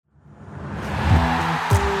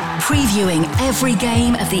previewing every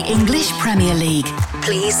game of the English Premier League.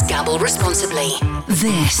 Please gamble responsibly.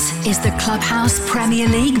 This is the Clubhouse Premier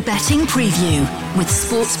League betting preview with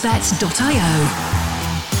sportsbet.io.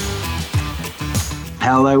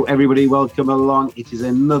 Hello everybody, welcome along. It is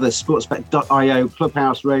another sportsbet.io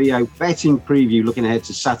Clubhouse Radio betting preview looking ahead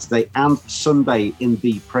to Saturday and Sunday in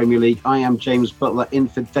the Premier League. I am James Butler in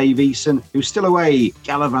for Dave Eason, who's still away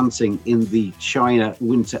gallivanting in the China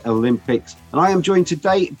Winter Olympics. And I am joined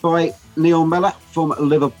today by Neil Mellor, former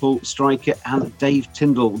Liverpool striker, and Dave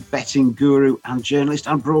Tyndall, betting guru and journalist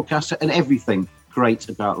and broadcaster and everything great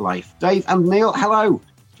about life. Dave and Neil, hello.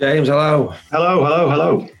 James, hello.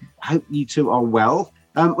 Hello. Hope you two are well.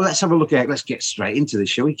 Well, let's have a look at it. Let's get straight into this,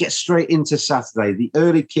 shall we? Get straight into Saturday. The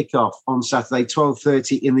early kickoff on Saturday,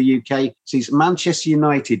 12:30 in the UK, sees Manchester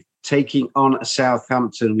United taking on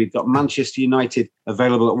Southampton. We've got Manchester United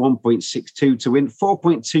available at 1.62 to win,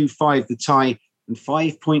 4.25 the tie, and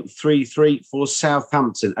 5.33 for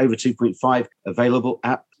Southampton. Over 2.5 available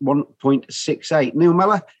at 1.68. Neil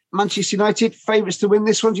Mellor, Manchester United, favourites to win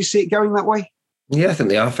this one. Do you see it going that way? Yeah, I think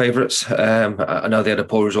they are favourites. I know they had a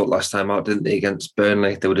poor result last time out, didn't they, against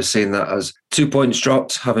Burnley? They would have seen that as 2 points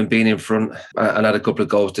dropped, having been in front and had a couple of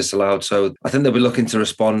goals disallowed. So I think they'll be looking to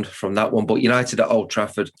respond from that one. But United at Old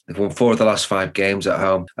Trafford, they've won 4 of the last 5 games at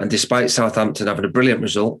home. And despite Southampton having a brilliant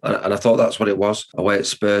result, and I thought that's what it was, away at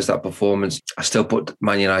Spurs, that performance, I still put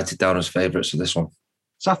Man United down as favourites for this one.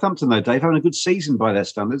 Southampton, though, Dave, having a good season by their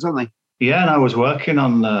standards, aren't they? Yeah, and I was working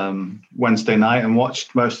on Wednesday night and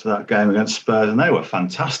watched most of that game against Spurs, and they were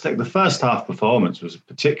fantastic. The first half performance was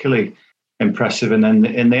particularly impressive, and then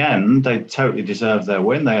in the end, they totally deserved their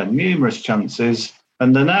win. They had numerous chances,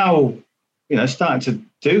 and they're now, starting to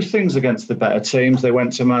do things against the better teams. They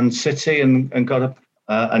went to Man City and got a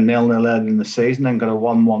 0-0 early in the season, and got a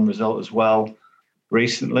 1-1 result as well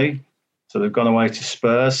recently. So they've gone away to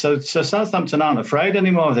Spurs. So Southampton aren't afraid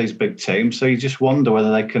anymore of these big teams. So you just wonder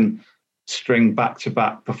whether they can string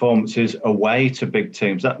back-to-back performances away to big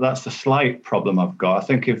teams. That's the slight problem I've got. I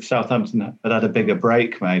think if Southampton had a bigger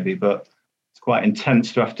break maybe, but it's quite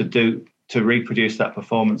intense to have to reproduce that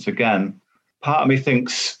performance again. Part of me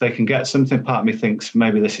thinks they can get something. Part of me thinks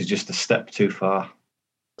maybe this is just a step too far.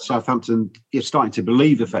 Southampton, you're starting to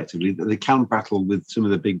believe effectively that they can battle with some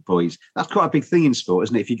of the big boys. That's quite a big thing in sport,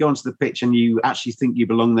 isn't it? If you go onto the pitch and you actually think you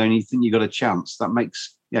belong there and you think you've got a chance, that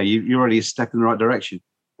makes, you're already a step in the right direction.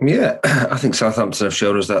 Yeah, I think Southampton have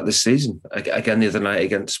shown us that this season. Again, the other night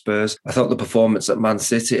against Spurs. I thought the performance at Man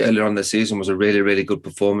City earlier on this season was a really, really good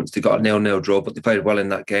performance. They got a 0-0 draw, but they played well in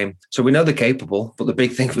that game. So we know they're capable, but the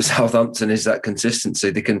big thing for Southampton is that consistency.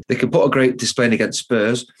 They can put a great display in against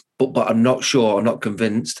Spurs, but I'm not sure, I'm not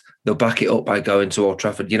convinced they'll back it up by going to Old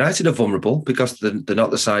Trafford. United are vulnerable because they're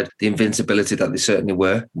not the side, the invincibility that they certainly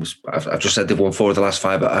were. I've just said they've won 4 of the last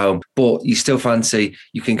 5 at home, but you still fancy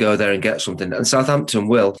you can go there and get something. And Southampton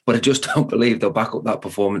will, but I just don't believe they'll back up that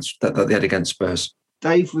performance that they had against Spurs.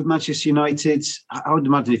 Dave, with Manchester United, I would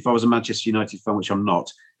imagine if I was a Manchester United fan, which I'm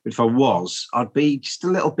not, but if I was, I'd be just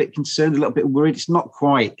a little bit concerned, a little bit worried. It's not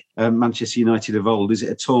quite Manchester United of old, is it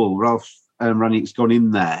at all? Ralph Rangnick's gone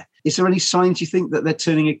in there. Is there any signs you think that they're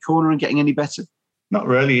turning a corner and getting any better? Not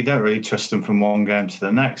really. You don't really trust them from one game to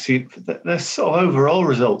the next. Their sort of overall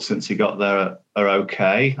results since he got there are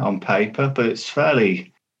okay on paper, but it's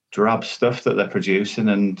fairly drab stuff that they're producing.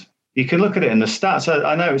 And you can look at it in the stats.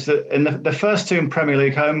 I noticed that in the first 2 Premier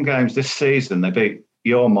League home games this season, they beat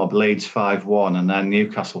your mob Leeds 5-1 and then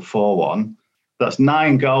Newcastle 4-1. That's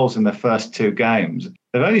 9 goals in the first 2 games.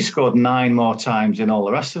 They've only scored 9 more times in all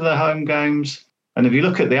the rest of their home games. And if you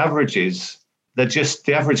look at the averages,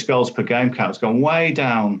 the average goals per game count has gone way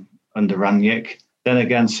down under Rangnick. Then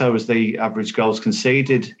again, so has the average goals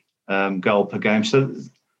conceded goal per game.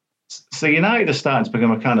 So United are starting to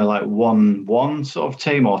become a kind of like 1-1 sort of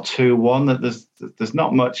team or 2-1. There's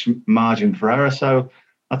not much margin for error. So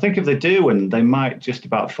I think if they do win, they might just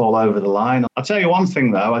about fall over the line. I'll tell you one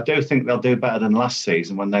thing, though. I do think they'll do better than last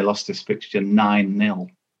season when they lost this fixture 9-0.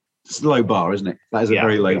 It's a low bar, isn't it? That is a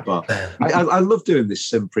very low bar. I love doing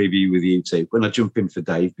this preview with you two when I jump in for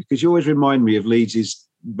Dave, because you always remind me of Leeds'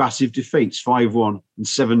 massive defeats, 5-1 and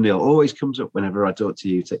 7-0. Always comes up whenever I talk to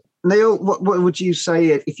you two. Neil, what would you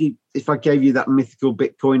say if I gave you that mythical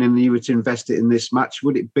Bitcoin and you were to invest it in this match?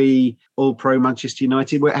 Would it be all pro Manchester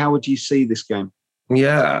United? How would you see this game?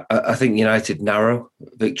 Yeah, I think United narrow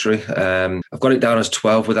victory. I've got it down as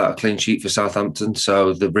 12 without a clean sheet for Southampton,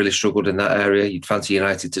 so they've really struggled in that area. You'd fancy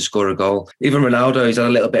United to score a goal. Even Ronaldo, he's had a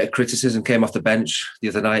little bit of criticism, came off the bench the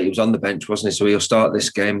other night. He was on the bench, wasn't he? So he'll start this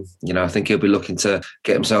game. I think he'll be looking to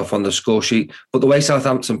get himself on the score sheet. But the way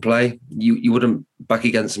Southampton play, you wouldn't back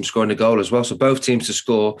against them scoring a goal as well. So both teams to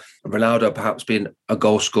score, Ronaldo perhaps being a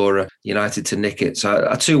goal scorer, United to nick it. So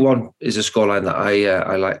a 2-1 is a scoreline that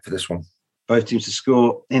I like for this one. Both teams to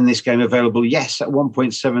score in this game available, yes, at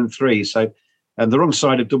 1.73. So the wrong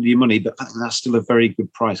side of W money, but I think that's still a very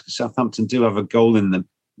good price because Southampton do have a goal in them.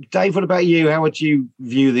 Dave, what about you? How would you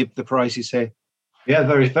view the prices here? Yeah,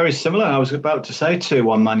 very, very similar. I was about to say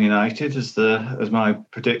 2-1 Man United as my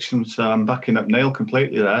prediction. So I'm backing up Neil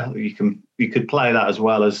completely there. You could play that as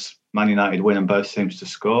well as Man United win and both teams to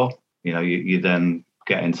score. You then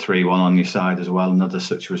getting 3-1 on your side as well and other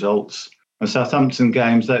such results. And Southampton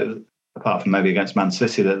games, apart from maybe against Man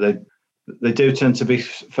City, that they do tend to be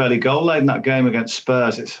fairly goal-laden. That game against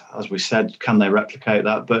Spurs, it's, as we said, can they replicate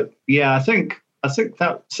that? But yeah, I think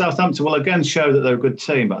that Southampton will again show that they're a good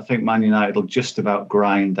team, but I think Man United will just about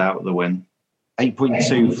grind out the win.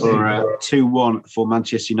 8.2 for 2-1 for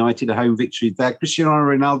Manchester United, a home victory there. Cristiano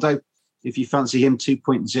Ronaldo, if you fancy him,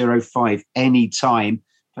 2.05 any time.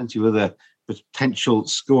 Plenty of other potential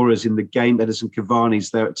scorers in the game. Edison Cavani's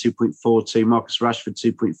there at 2.42, Marcus Rashford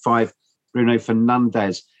 2.5, Bruno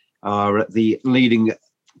Fernandes are the leading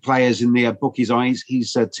players in the bookies' eyes.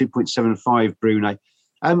 He's 2.75, Bruno.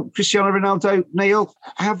 Cristiano Ronaldo, Neil,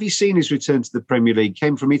 how have you seen his return to the Premier League?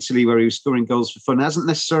 Came from Italy where he was scoring goals for fun. Hasn't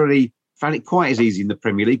necessarily found it quite as easy in the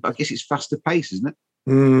Premier League, but I guess it's faster pace, isn't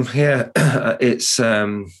it? Yeah, it's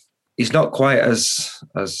he's not quite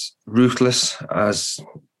as ruthless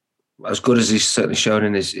as good as he's certainly shown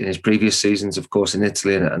in his previous seasons, of course, in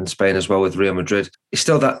Italy and Spain as well with Real Madrid. He's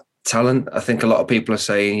still that talent. I think a lot of people are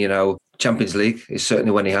saying, Champions League is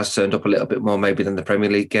certainly when he has turned up a little bit more maybe than the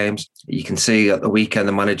Premier League games. You can see at the weekend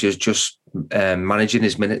the manager's just managing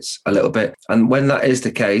his minutes a little bit. And when that is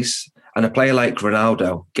the case, and a player like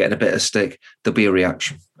Ronaldo getting a bit of stick, there'll be a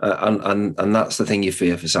reaction. And that's the thing you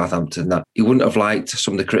fear for Southampton, that he wouldn't have liked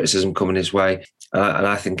some of the criticism coming his way. And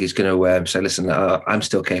I think he's going to say, listen, I'm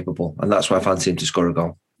still capable. And that's why I fancy him to score a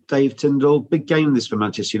goal. Dave Tyndall, big game this for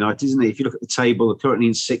Manchester United, isn't it? If you look at the table, they're currently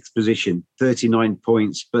in 6th position, 39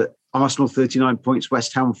 points. But Arsenal 39 points,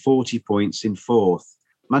 West Ham 40 points in 4th.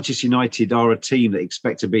 Manchester United are a team that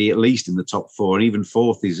expect to be at least in the top 4, and even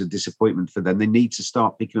 4th is a disappointment for them. They need to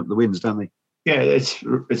start picking up the wins, don't they? Yeah, it's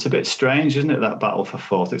a bit strange, isn't it, that battle for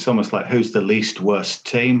 4th? It's almost like who's the least worst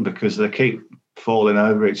team because they keep falling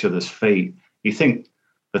over each other's feet. You think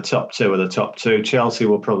the top 2 are the top 2. Chelsea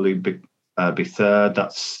will probably be 3rd.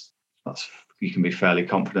 That's you can be fairly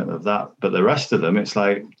confident of that. But the rest of them, it's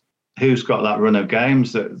like, who's got that run of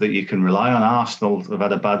games that you can rely on? Arsenal have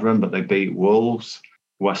had a bad run, but they beat Wolves.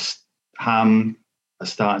 West Ham are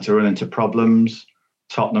starting to run into problems.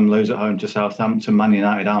 Tottenham lose at home to Southampton. Man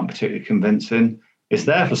United aren't particularly convincing. It's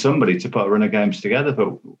there for somebody to put a run of games together,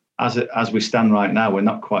 but as we stand right now, we're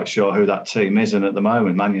not quite sure who that team is. And at the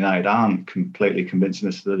moment, Man United aren't completely convincing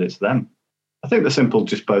us that it's them. I think the simple,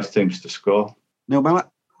 just both teams to score. Neil Ballard?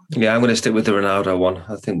 Yeah, I'm going to stick with the Ronaldo one.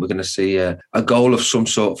 I think we're going to see a goal of some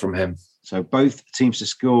sort from him. So both teams to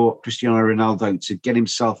score, Cristiano Ronaldo to get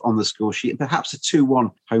himself on the score sheet, and perhaps a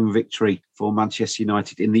 2-1 home victory for Manchester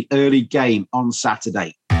United in the early game on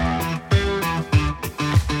Saturday.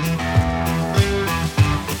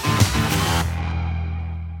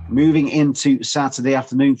 Moving into Saturday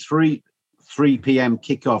afternoon, 3 p.m.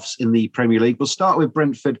 kickoffs in the Premier League. We'll start with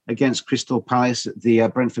Brentford against Crystal Palace at the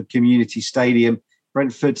Brentford Community Stadium.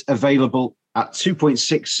 Brentford available at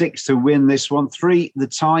 2.66 to win this one. 3, the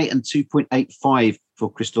tie, and 2.85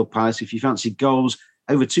 for Crystal Palace. If you fancy goals,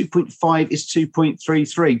 over 2.5 is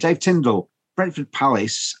 2.33. Dave Tyndall, Brentford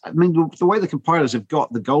Palace. I mean, the way the compilers have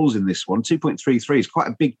got the goals in this one, 2.33 is quite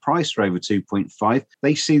a big price for over 2.5.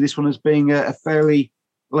 They see this one as being a fairly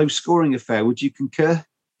low-scoring affair. Would you concur?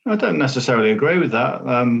 I don't necessarily agree with that.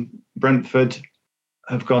 Brentford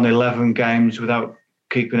have gone 11 games without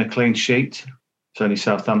keeping a clean sheet. It's only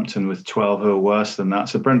Southampton with 12 who are worse than that.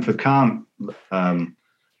 So Brentford can't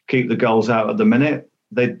keep the goals out at the minute.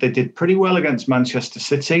 They did pretty well against Manchester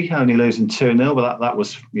City, only losing 2-0, but that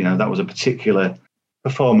was a particular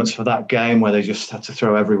performance for that game where they just had to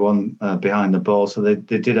throw everyone behind the ball. So they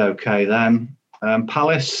did okay then.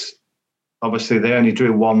 Palace, obviously, they only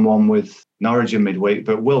drew 1-1 with Norwich in midweek,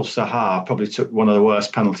 but Will Sahar probably took one of the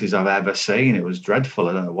worst penalties I've ever seen. It was dreadful.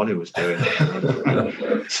 I don't know what he was doing.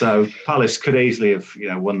 So Palace could easily have,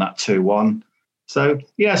 won that 2-1. So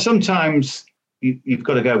yeah, sometimes you've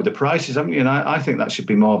got to go with the prices, haven't you? And I think that should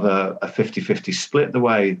be more of a 50-50 split the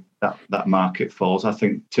way that market falls. I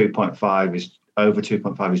think 2.5 is over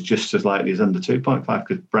 2.5 is just as likely as under 2.5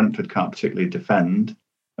 because Brentford can't particularly defend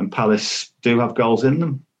and Palace do have goals in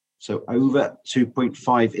them. So over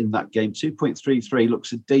 2.5 in that game. 2.33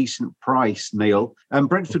 looks a decent price, Neil.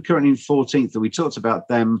 Brentford currently in 14th. We talked about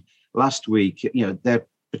them last week. You know, their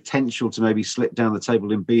potential to maybe slip down the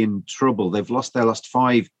table and be in trouble. They've lost their last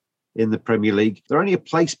 5 in the Premier League. They're only a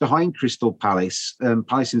place behind Crystal Palace.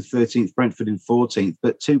 Palace in 13th, Brentford in 14th,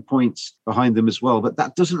 but 2 points behind them as well. But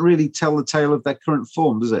that doesn't really tell the tale of their current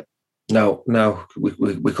form, does it? No.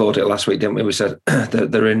 We called it last week, didn't we? We said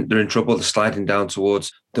they're in trouble. They're sliding down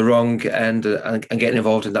towards the wrong end and getting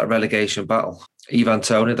involved in that relegation battle. Ivan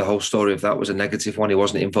Toney, the whole story of that was a negative one. He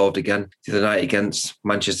wasn't involved again the other night against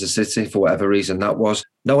Manchester City for whatever reason that was.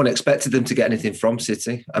 No one expected them to get anything from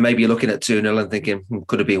City. And maybe you're looking at 2-0 and thinking,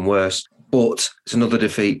 could have been worse. But it's another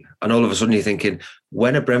defeat. And all of a sudden you're thinking,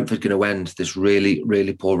 when are Brentford going to end this really,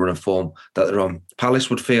 really poor run of form that they're on? Palace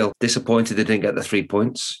would feel disappointed they didn't get the 3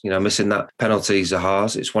 points. You know, missing that penalty,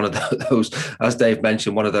 Zaha's. It's one of those, as Dave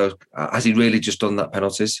mentioned, one of those, has he really just done that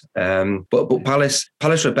penalties? But Palace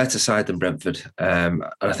are a better side than Brentford. And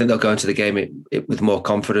I think they'll go into the game with more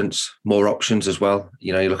confidence, more options as well.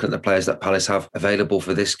 You know, you're looking at the players that Palace have available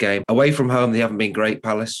for this game. Away from home, they haven't been great,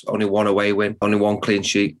 Palace. Only 1 away win, only 1 clean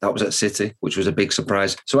sheet. That was at City, which was a big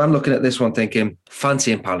surprise. So I'm looking at this one thinking,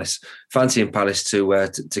 fancying Palace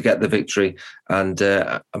to get the victory and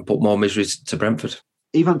put more misery to Brentford.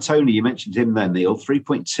 Ivan Toney, you mentioned him there, Neil.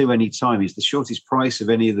 3.2 any time. He's the shortest price of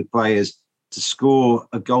any of the players to score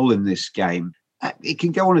a goal in this game. It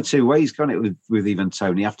can go one of 2 ways, can't it, with Ivan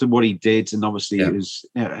Toney? After what he did, and obviously it was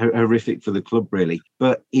horrific for the club, really.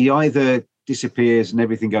 But he either disappears and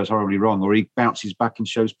everything goes horribly wrong, or he bounces back and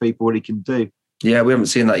shows people what he can do. Yeah, we haven't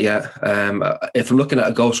seen that yet. If I'm looking at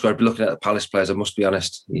a goal scorer, I'd be looking at the Palace players, I must be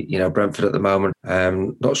honest. You know, Brentford at the moment,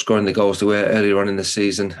 not scoring the goals they were earlier on in the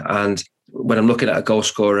season. And when I'm looking at a goal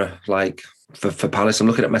scorer like for Palace, I'm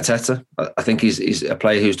looking at Mateta. I think he's a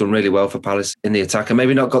player who's done really well for Palace in the attack and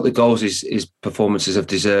maybe not got the goals his performances have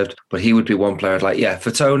deserved, but he would be one player I'd like. Yeah, for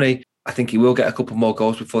Toney, I think he will get a couple more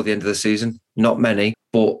goals before the end of the season. Not many,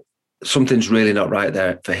 but something's really not right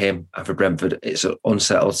there for him and for Brentford. It's an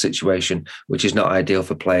unsettled situation, which is not ideal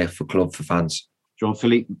for player, for club, for fans.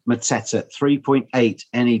 Jean-Philippe Mateta, 3.8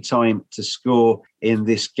 any time to score in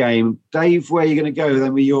this game. Dave, where are you going to go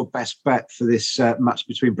then with your best bet for this match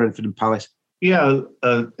between Brentford and Palace? Yeah,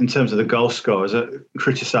 in terms of the goal scorers, I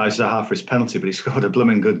criticised Zaha for his penalty, but he scored a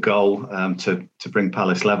blooming good goal to bring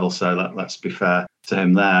Palace level. So let's be fair to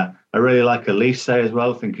him there. I really like Elise as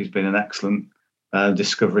well. I think he's been an excellent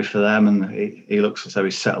discovery for them, and he looks as though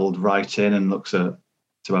he's settled right in and looks to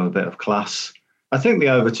have a bit of class. I think the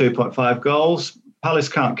over 2.5 goals. Palace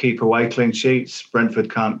can't keep away clean sheets.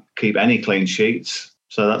 Brentford can't keep any clean sheets.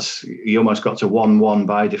 So you almost got to 1-1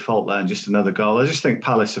 by default there, and just another goal. I just think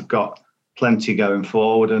Palace have got plenty going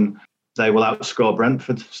forward, and they will outscore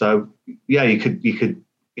Brentford. So yeah, you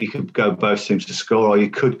could go both teams to score, or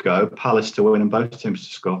you could go Palace to win and both teams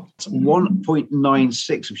to score. It's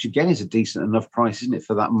 1.96, which again is a decent enough price, isn't it,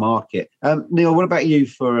 for that market? Neil, what about you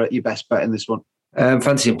for your best bet in this one?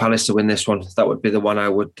 Fancying Palace to win this one. That would be the one I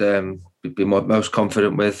would be most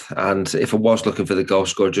confident with. And if I was looking for the goal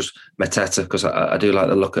scorer, just Mateta, because I do like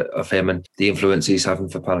the look of him and the influence he's having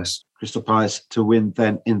for Palace. Crystal Palace to win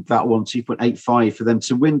then in that one, 2.85 for them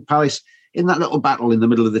to win. Palace in that little battle in the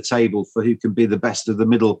middle of the table for who can be the best of the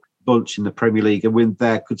middle bunch in the Premier League. A win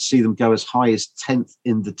there could see them go as high as 10th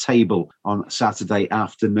in the table on Saturday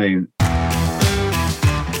afternoon.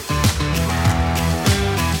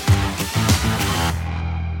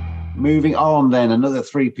 Moving on then, another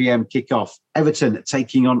 3 p.m. kickoff. Everton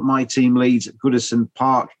taking on my team Leeds at Goodison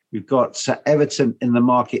Park. We've got Everton in the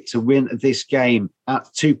market to win this game at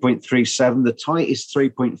 2.37. The tie is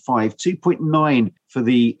 3.5, 2.9 for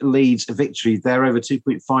the Leeds victory. They're over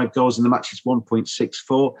 2.5 goals in the match is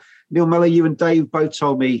 1.64. Neil Mellor, you and Dave both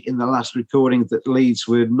told me in the last recording that Leeds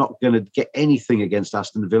were not going to get anything against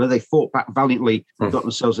Aston Villa. They fought back valiantly, got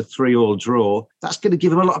themselves a 3-3 draw. That's going to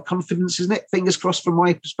give them a lot of confidence, isn't it? Fingers crossed from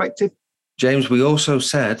my perspective. James, we also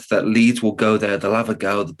said that Leeds will go there, they'll have a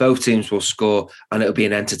go, both teams will score, and it'll be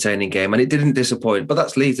an entertaining game. And it didn't disappoint. But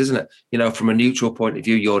that's Leeds, isn't it? You know, from a neutral point of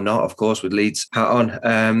view, you're not, of course, with Leeds hat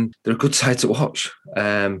on. They're a good side to watch.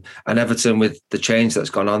 And Everton, with the change that's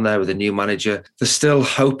gone on there with the new manager, they're still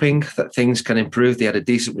hoping that things can improve. They had a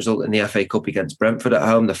decent result in the FA Cup against Brentford at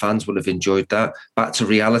home. The fans will have enjoyed that. Back to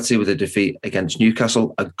reality with a defeat against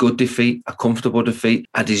Newcastle, a good defeat, a comfortable defeat,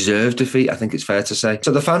 a deserved defeat, I think it's fair to say. So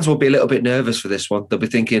the fans will be a little bit nervous nervous for this one. They'll be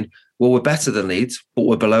thinking, well, we're better than Leeds, but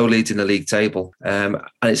we're below Leeds in the league table. And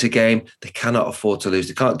it's a game they cannot afford to lose.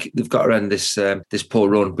 They've got to end this poor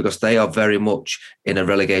run because they are very much in a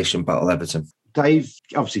relegation battle, Everton. Dave,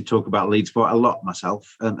 obviously talk about Leeds quite a lot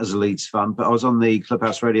myself as a Leeds fan, but I was on the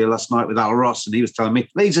Clubhouse radio last night with Al Ross and he was telling me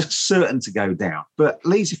Leeds are certain to go down. But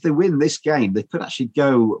Leeds, if they win this game, they could actually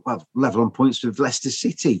go level on points with Leicester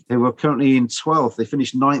City, who are currently in 12th. They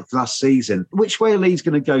finished 9th last season. Which way are Leeds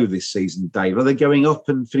going to go this season, Dave? Are they going up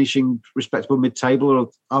and finishing respectable mid-table, or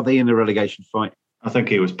are they in a relegation fight? I think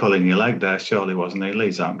he was pulling your leg there, surely, wasn't he?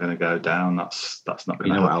 Leeds aren't going to go down. That's not going to happen.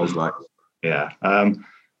 You know what I was like. Yeah.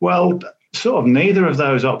 Well, sort of neither of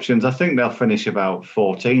those options. I think they'll finish about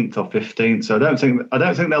 14th or 15th. So I don't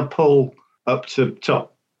think they'll pull up to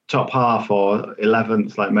top half or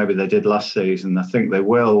 11th like maybe they did last season. I think they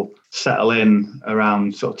will settle in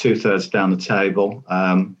around sort of 2/3 down the table.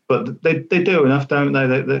 But they do enough, don't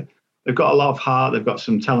they? They've got a lot of heart. They've got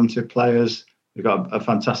some talented players. They've got a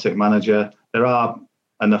fantastic manager. There are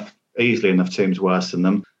easily enough teams worse than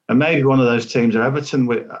them. And maybe one of those teams are Everton.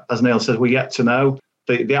 As Neil says, we're yet to know.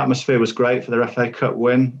 The atmosphere was great for their FA Cup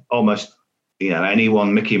win. Almost,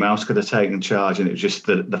 anyone, Mickey Mouse could have taken charge, and it was just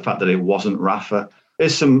the fact that it wasn't Rafa.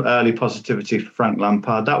 There's some early positivity for Frank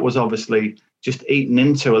Lampard. That was obviously just eaten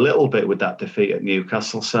into a little bit with that defeat at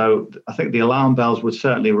Newcastle. So I think the alarm bells would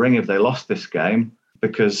certainly ring if they lost this game,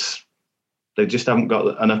 because they just haven't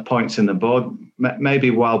got enough points in the board. Maybe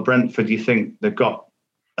while Brentford, you think they've got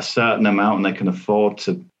a certain amount and they can afford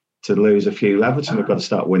to lose a few, Everton have got to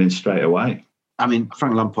start winning straight away. I mean,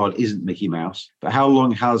 Frank Lampard isn't Mickey Mouse, but how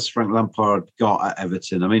long has Frank Lampard got at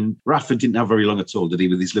Everton? I mean, Rafa didn't have very long at all, did he,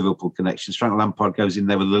 with his Liverpool connections? Frank Lampard goes in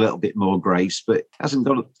there with a little bit more grace, but hasn't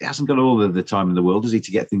got all of the time in the world, does he, to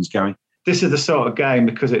get things going? This is the sort of game,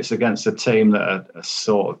 because it's against a team that are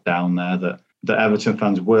sort of down there, that Everton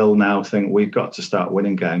fans will now think we've got to start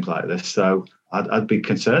winning games like this. So I'd be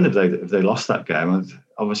concerned if they lost that game. And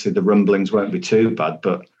obviously, the rumblings won't be too bad,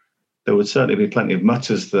 but there would certainly be plenty of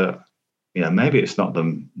mutters that, maybe it's not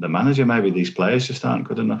the manager, maybe these players just aren't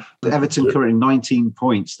good enough. Everton currently 19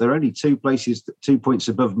 points. They're only 2 points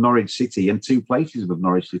above Norwich City and 2 places above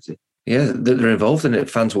Norwich City. Yeah, they're involved in it.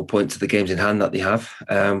 Fans will point to the games in hand that they have.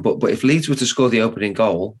 But if Leeds were to score the opening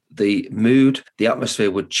goal, the mood, the atmosphere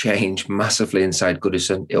would change massively inside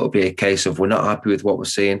Goodison. It will be a case of we're not happy with what we're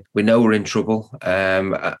seeing. We know we're in trouble.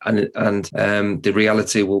 And the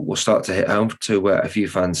reality will start to hit home to a few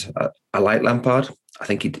fans. I like Lampard. I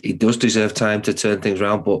think he does deserve time to turn things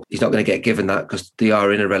around, but he's not going to get given that because they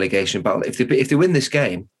are in a relegation battle. If they win this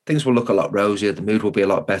game, things will look a lot rosier. The mood will be a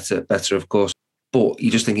lot better, of course. But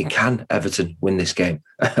you're just thinking, can Everton win this game?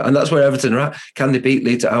 And that's where Everton are at. Can they beat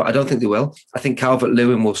Leeds? I don't think they will. I think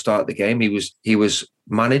Calvert-Lewin will start the game. He was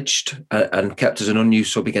managed and kept as an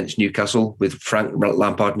unused sub against Newcastle, with Frank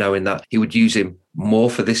Lampard knowing that he would use him more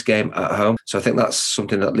for this game at home. So I think that's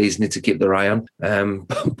something that Leeds need to keep their eye on.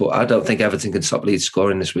 But I don't think Everton can stop Leeds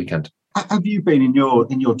scoring this weekend. Have you been in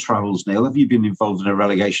your travels, Neil? Have you been involved in a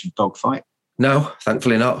relegation dogfight? No,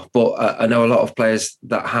 thankfully not. But I know a lot of players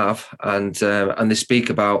that have, and they speak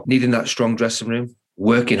about needing that strong dressing room,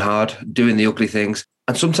 working hard, doing the ugly things.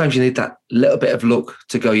 And sometimes you need that little bit of luck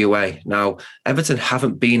to go your way. Now, Everton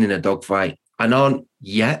haven't been in a dogfight and aren't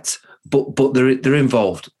yet, but they're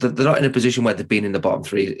involved. They're not in a position where they've been in the bottom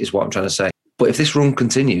three, is what I'm trying to say. But if this run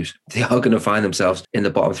continues, they are going to find themselves in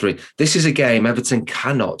the bottom three. This is a game Everton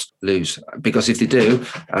cannot lose, because if they do,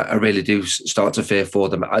 I really do start to fear for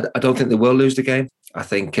them. I don't think they will lose the game. I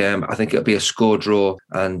think it'll be a score draw,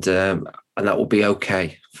 and that will be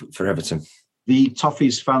okay for Everton. The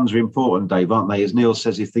Toffees fans are important, Dave, aren't they? As Neil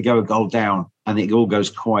says, if they go a goal down and it all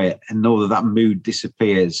goes quiet and all of that mood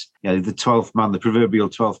disappears, the 12th man, the proverbial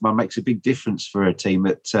 12th man, makes a big difference for a team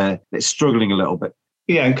that's struggling a little bit.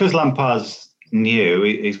 Yeah, and because Lampard's new,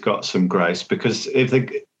 he's got some grace, because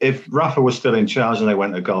if Rafa was still in charge and they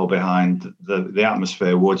went a goal behind, the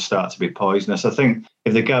atmosphere would start to be poisonous. I think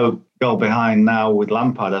if they go goal behind now with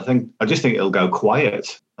Lampard, I just think it'll go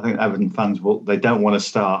quiet. I think Everton fans they don't want to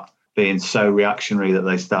start being so reactionary that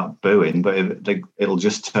they start booing, but it'll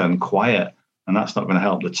just turn quiet, and that's not going to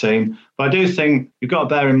help the team. But I do think you've got to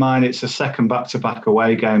bear in mind it's a second back-to-back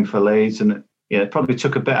away game for Leeds, and it probably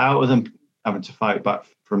took a bit out of them having to fight back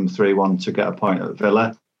from 3-1 to get a point at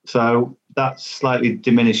Villa. So that slightly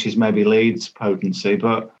diminishes maybe Leeds' potency.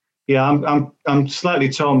 But yeah, I'm slightly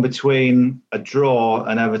torn between a draw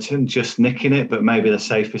and Everton just nicking it, but maybe the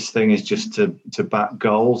safest thing is just to back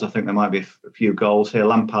goals. I think there might be a few goals here.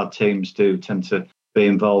 Lampard teams do tend to be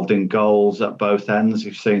involved in goals at both ends.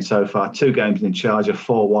 We've seen so far 2 games in charge, a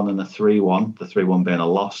 4-1 and a 3-1, the 3-1 being a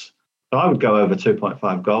loss. So I would go over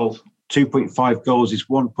 2.5 goals. 2.5 goals is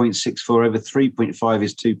 1.64, over 3.5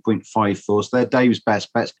 is 2.54. So they're Dave's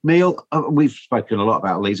best bets. Neil, we've spoken a lot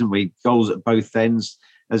about Leeds, haven't we? Goals at both ends.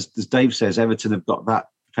 As Dave says, Everton have got that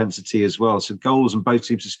propensity as well. So goals and both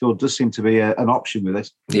teams to score does seem to be an option with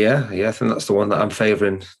this. Yeah, I think that's the one that I'm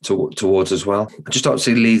favouring towards as well. I just don't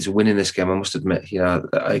see Leeds winning this game, I must admit.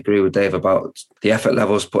 I agree with Dave about the effort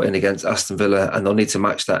levels put in against Aston Villa, and they'll need to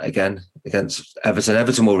match that again against Everton.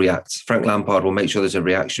 Everton will react. Frank Lampard will make sure there's a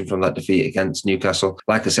reaction from that defeat against Newcastle.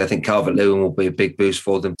 Like I said, I think Calvert-Lewin will be a big boost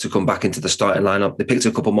for them to come back into the starting lineup. They picked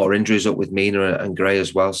a couple more injuries up with Mina and Gray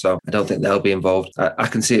as well, so I don't think they'll be involved. I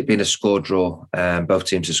can see it being a score draw, both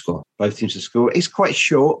teams to score. Both teams to score. It's quite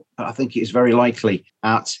short, but I think it is very likely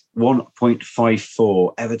at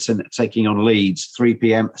 1.54. Everton taking on Leeds, 3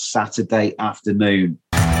 p.m. Saturday afternoon.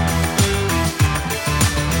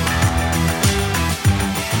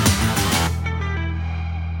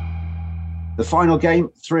 The final game,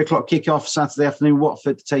 3 o'clock kickoff Saturday afternoon,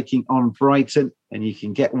 Watford taking on Brighton. And you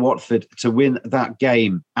can get Watford to win that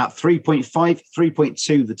game at 3.5,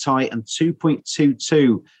 3.2 the tie, and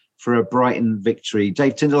 2.22 for a Brighton victory.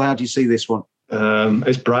 Dave Tyndall, how do you see this one?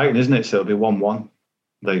 It's Brighton, isn't it? So it'll be 1-1.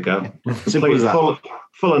 There you go.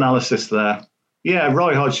 Full analysis there. Yeah,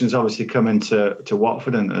 Roy Hodgson's obviously come into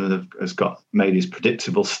Watford and has made his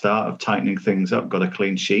predictable start of tightening things up, got a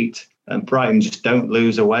clean sheet. And Brighton just don't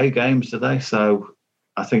lose away games, do they? So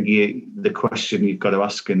I think the question you've got to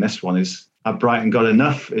ask in this one is, have Brighton got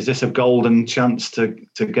enough? Is this a golden chance to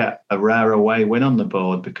get a rare away win on the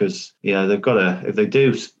board? Because, they've got to, if they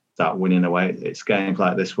do start winning away, it's games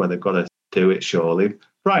like this where they've got to do it, surely.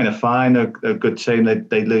 Brighton are fine, a good team.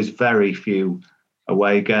 They lose very few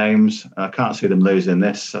away games. I can't see them losing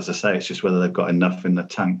this. As I say, it's just whether they've got enough in the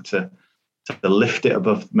tank to lift it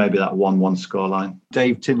above maybe that 1-1 scoreline.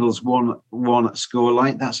 Dave Tyndall's 1-1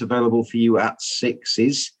 scoreline. That's available for you at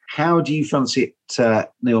 6s. How do you fancy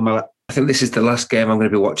it, Neil Mellor? I think this is the last game I'm going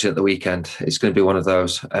to be watching at the weekend. It's going to be one of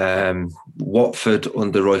those. Watford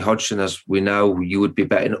under Roy Hodgson, as we know, you would be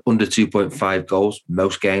betting under 2.5 goals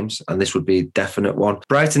most games, and this would be a definite one.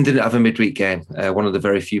 Brighton didn't have a midweek game, one of the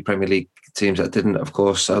very few Premier League teams that didn't, of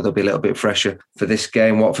course, so they'll be a little bit fresher for this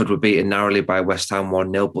game. Watford were beaten narrowly by West Ham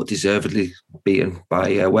 1-0, but deservedly beaten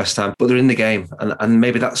by West Ham. But they're in the game, and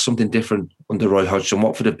maybe that's something different under Roy Hodgson.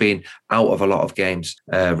 Watford have been out of a lot of games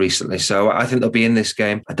recently, so I think they'll be in this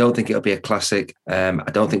game. I don't think it'll be a classic. I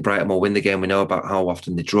don't think Brighton will win the game. We know about how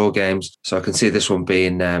often they draw games, so I can see this one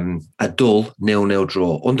being a dull 0-0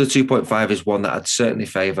 draw. Under 2.5 is one that I'd certainly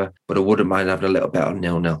favour, but I wouldn't mind having a little bet on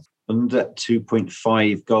 0-0. Under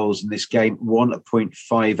 2.5 goals in this game,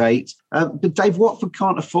 1.58. But Dave, Watford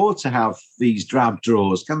can't afford to have these drab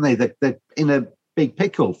draws, can they? They're in a big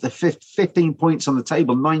pickle. They're 15 points on the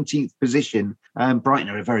table, 19th position. Brighton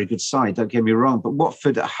are a very good side, don't get me wrong. But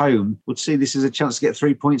Watford at home would see this as a chance to get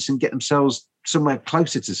 3 points and get themselves somewhere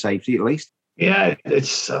closer to safety at least. Yeah,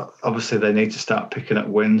 it's obviously they need to start picking up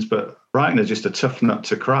wins, but Brighton are just a tough nut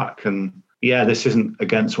to crack. And yeah, this isn't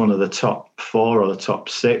against one of the top 4 or the top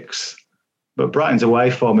 6, but Brighton's away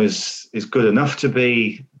form is good enough to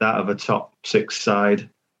be that of a top 6 side.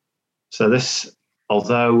 So this,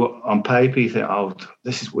 although on paper you think,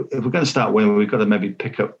 if we're going to start winning, we've got to maybe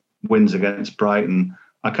pick up wins against Brighton.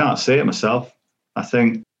 I can't see it myself. I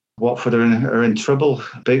think Watford are in trouble,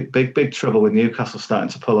 big trouble with Newcastle starting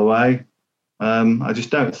to pull away. I just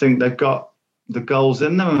don't think they've got the goals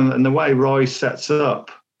in them, and the way Roy sets up,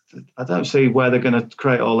 I don't see where they're going to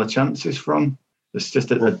create all the chances from. It's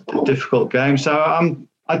just a difficult game. So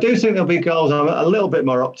I do think there'll be goals. I'm a little bit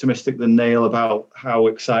more optimistic than Neil about how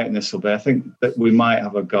exciting this will be. I think that we might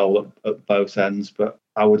have a goal at both ends, but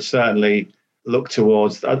I would certainly look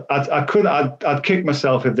towards. I'd kick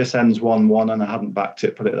myself if this ends 1-1 and I hadn't backed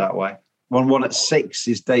it. Put it that way. 1-1 at 6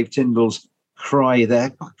 is Dave Tyndall's cry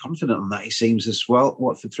there. Quite confident on that, he seems as well.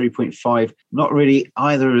 Watford 3.5. Not really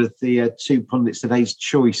either of the two pundits today's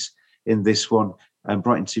choice in this one. And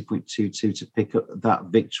Brighton 2.22 to pick up that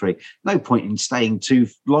victory. No point in staying too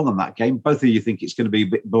long on that game. Both of you think it's going to be a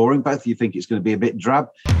bit boring. Both of you think it's going to be a bit drab.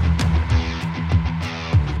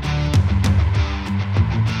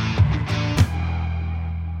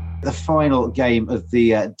 The final game of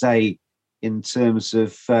the day in terms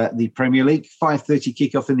of the Premier League. 5:30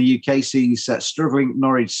 kickoff in the UK sees struggling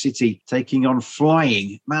Norwich City taking on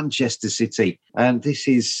flying Manchester City. And this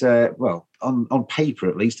is, on paper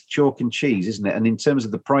at least, chalk and cheese, isn't it? And in terms of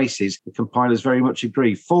the prices, the compilers very much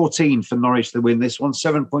agree. 14 for Norwich to win this one,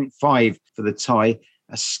 7.5 for the tie,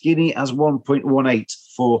 as skinny as 1.18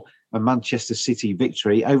 for a Manchester City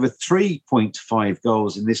victory. Over 3.5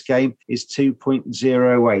 goals in this game is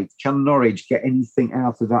 2.08. Can Norwich get anything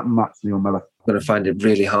out of that match, Neil Miller? I'm going to find it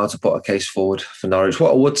really hard to put a case forward for Norwich.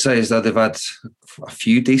 What I would say is that they've had a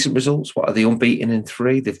few decent results. What are they, unbeaten in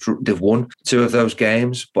 3? They've won 2 of those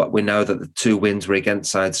games, but we know that the 2 wins were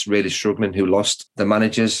against sides really struggling who lost the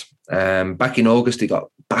managers. Back in August, they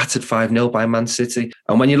got battered 5-0 by Man City.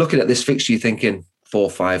 And when you're looking at this fixture, you're thinking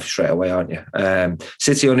 4-5 straight away, aren't you?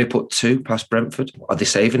 City only put 2 past Brentford. Are they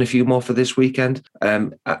saving a few more for this weekend?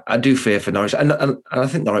 I do fear for Norwich. And I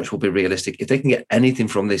think Norwich will be realistic. If they can get anything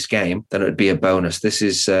from this game, then it would be a bonus. This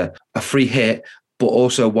is a free hit, but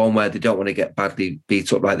also one where they don't want to get badly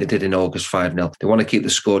beat up like they did in August 5-0. They want to keep the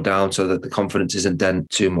score down so that the confidence isn't dent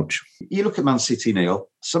too much. You look at Man City, Neil,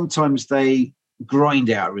 sometimes they grind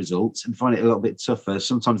out results and find it a little bit tougher.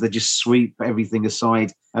 Sometimes they just sweep everything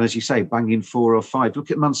aside. And as you say, bang in 4 or 5. Look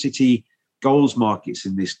at Man City goals markets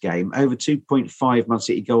in this game. Over 2.5 Man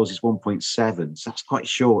City goals is 1.7. So that's quite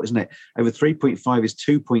short, isn't it? Over 3.5 is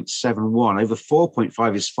 2.71. Over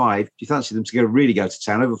 4.5 is 5. If you fancy them to really go to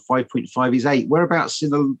town, over 5.5 is 8. Whereabouts in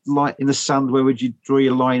the sand, where would you draw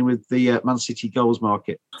your line with the Man City goals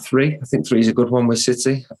market? 3. I think 3 is a good one with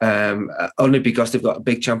City. Only because they've got a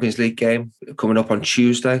big Champions League game coming up on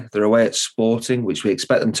Tuesday. They're away at Sporting, which we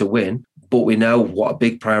expect them to win. But we know what a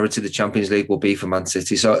big priority the Champions League will be for Man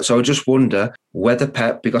City. So I just wonder whether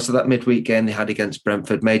Pep, because of that midweek game they had against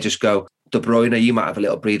Brentford, may just go, De Bruyne, you might have a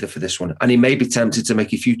little breather for this one. And he may be tempted to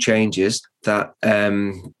make a few changes that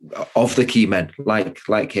of the key men,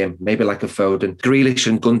 like him, maybe like a Foden. Grealish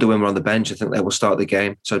and Gundogan were on the bench. I think they will start the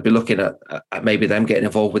game. So I'd be looking at maybe them getting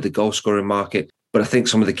involved with the goal-scoring market. But I think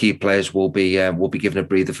some of the key players will be given a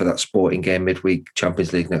breather for that Sporting game midweek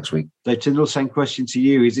Champions League next week. Dave Tyndall, same question to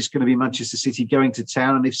you. Is this going to be Manchester City going to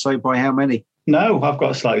town? And if so, by how many? No, I've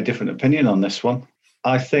got a slightly different opinion on this one.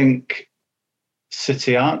 I think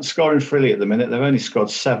City aren't scoring freely at the minute. They've only scored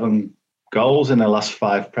 7 goals in their last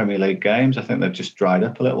 5 Premier League games. I think they've just dried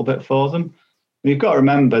up a little bit for them. And you've got to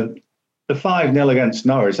remember, the 5-0 against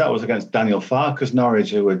Norwich, that was against Daniel Farke's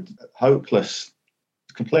Norwich, who were hopeless.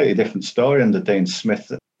 Completely different story under Dean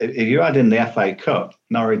Smith. If you add in the FA Cup,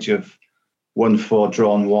 Norwich have won 4,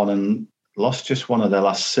 drawn 1 and lost just 1 of their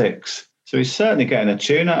last 6. So he's certainly getting a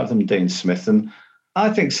tune out of them, Dean Smith. And I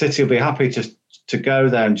think City will be happy to go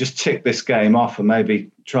there and just tick this game off and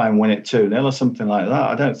maybe try and win it 2-0 or something like that.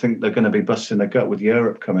 I don't think they're going to be busting their gut with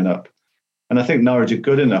Europe coming up. And I think Norwich are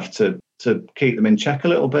good enough to keep them in check a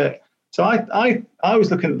little bit. So I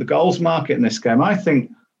was looking at the goals market in this game. I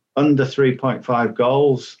think under 3.5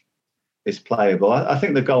 goals is playable. I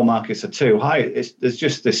think the goal markets are too high. There's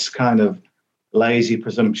just this kind of lazy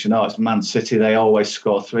presumption. Oh, it's Man City. They always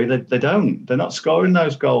score 3. They don't. They're not scoring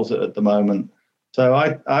those goals at the moment. So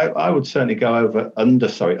I would certainly go under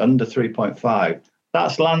 3.5.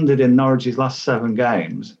 That's landed in Norwich's last 7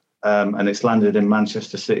 games, and it's landed in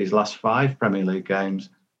Manchester City's last 5 Premier League games.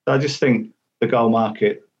 So I just think the goal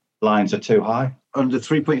market lines are too high. Under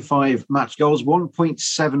 3.5 match goals,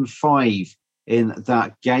 1.75 in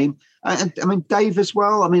that game. And I mean, Dave as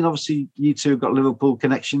well. I mean, obviously, you two have got Liverpool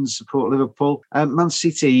connections, support Liverpool. Man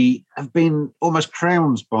City have been almost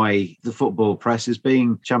crowned by the football press as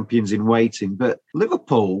being champions in waiting. But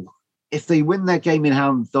Liverpool, if they win their game in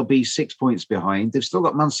hand, they'll be 6 points behind. They've still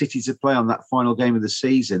got Man City to play on that final game of the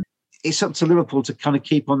season. It's up to Liverpool to kind of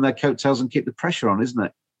keep on their coattails and keep the pressure on, isn't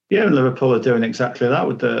it? Yeah, and Liverpool are doing exactly that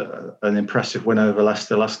with an impressive win over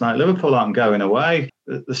Leicester last night. Liverpool aren't going away.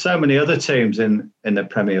 There's so many other teams in the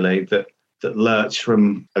Premier League that lurch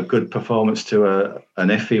from a good performance to an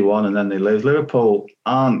iffy one and then they lose. Liverpool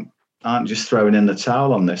aren't just throwing in the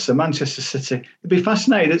towel on this. So Manchester City, it'd be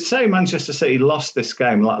fascinating. Say Manchester City lost this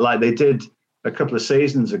game like they did a couple of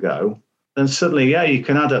seasons ago, then suddenly, you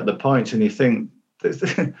can add up the points and you think, this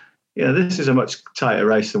is a much tighter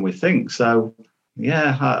race than we think. So,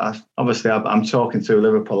 obviously I'm talking through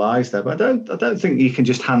Liverpool eyes there, but I don't think you can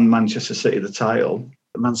just hand Manchester City the title.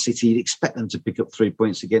 Man City, you'd expect them to pick up 3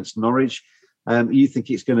 points against Norwich. You think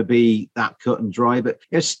it's going to be that cut and dry, but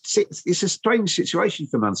it's a strange situation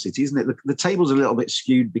for Man City, isn't it? The table's a little bit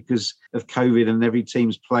skewed because of COVID and every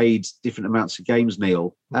team's played different amounts of games,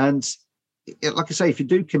 Neil. And like I say, if you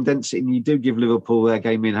do condense it and you do give Liverpool their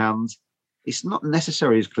game in hand, it's not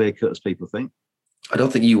necessarily as clear-cut as people think. I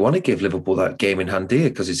don't think you want to give Liverpool that game in hand, do you?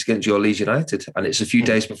 Because it's against your Leeds United and it's a few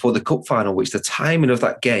days before the cup final, which the timing of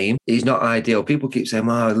that game is not ideal. People keep saying,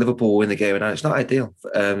 Liverpool will win the game, and it's not ideal.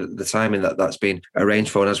 The timing that's been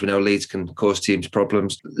arranged for, and as we know, Leeds can cause teams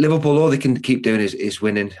problems. Liverpool, all they can keep doing is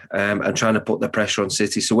winning and trying to put the pressure on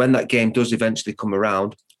City. So when that game does eventually come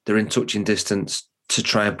around, they're in touching distance to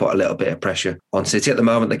try and put a little bit of pressure on City. At the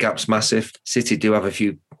moment, the gap's massive. City do have a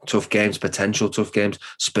few tough games, potential tough games.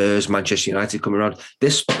 Spurs, Manchester United coming around.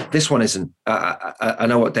 This one isn't. I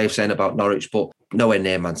know what Dave's saying about Norwich, but nowhere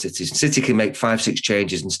near Man City. City can make 5-6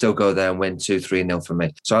 changes and still go there and win 2-3-0 for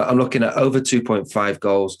me. So I'm looking at over 2.5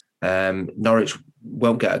 goals. Norwich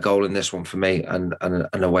won't get a goal in this one for me, and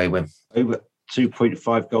an away win. Over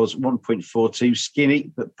 2.5 goals, 1.42.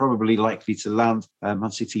 Skinny, but probably likely to land. Man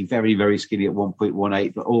City very, very skinny at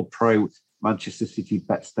 1.18, but all pro Manchester City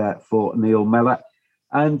bets there for Neil Mellor.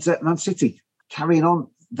 And Man City carrying on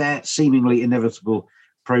their seemingly inevitable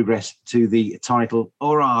progress to the title,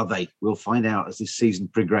 or are they? We'll find out as this season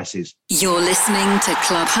progresses. You're listening to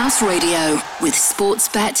Clubhouse Radio with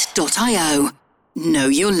sportsbet.io. Know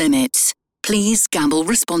your limits. Please gamble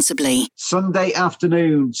responsibly. Sunday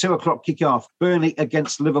afternoon, 2:00 kickoff. Burnley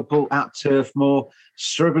against Liverpool at Turf Moor.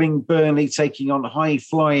 Struggling Burnley taking on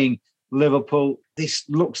high-flying Liverpool. This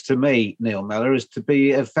looks to me, Neil Mellor, as to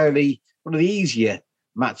be a fairly one of the easier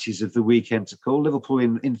matches of the weekend to call. Liverpool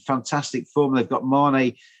in fantastic form. They've got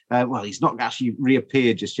Mane. He's not actually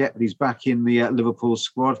reappeared just yet, but he's back in the Liverpool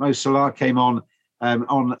squad. Mo Salah came on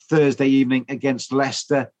Thursday evening against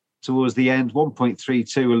Leicester towards the end.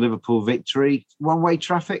 1.32 a Liverpool victory. One-way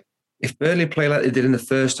traffic. If Burnley play like they did in the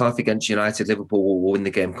first half against United, Liverpool will win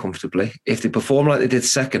the game comfortably. If they perform like they did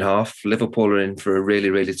second half, Liverpool are in for a really,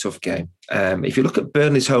 really tough game. If you look at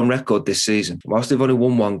Burnley's home record this season, whilst they've only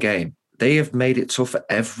won one game, they have made it tough for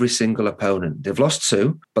every single opponent. They've lost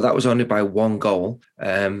 2, but that was only by 1 goal.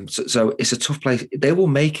 So it's a tough place. They will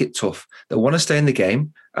make it tough. They want to stay in the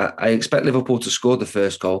game. I expect Liverpool to score the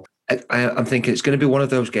first goal. I'm thinking it's going to be one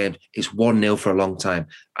of those games. It's 1-0 for a long time.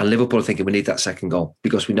 And Liverpool are thinking we need that second goal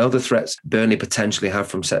because we know the threats Burnley potentially have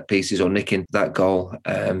from set pieces or nicking that goal.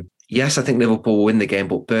 Yes, I think Liverpool will win the game,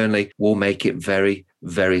 but Burnley will make it very,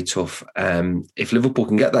 very tough. If Liverpool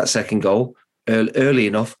can get that second goal early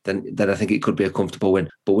enough, then I think it could be a comfortable win.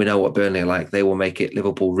 But we know what Burnley are like. They will make it.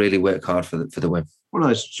 Liverpool really work hard for the win. One of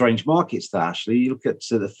those strange markets there, actually. You look at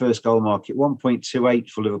the first goal market, 1.28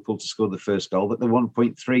 for Liverpool to score the first goal, but the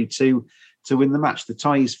 1.32 to win the match. The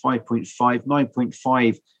tie is 5.5,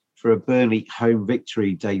 9.5 for a Burnley home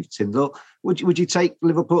victory, Dave Tyndall. Would you take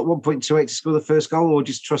Liverpool at 1.28 to score the first goal, or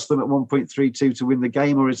just trust them at 1.32 to win the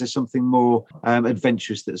game, or is there something more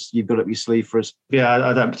adventurous that you've got up your sleeve for us? Yeah,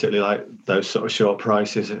 I don't particularly like those sort of short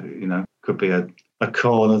prices. Could be a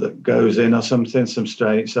corner that goes in or something, some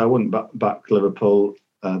straight. So I wouldn't back Liverpool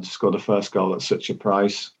to score the first goal at such a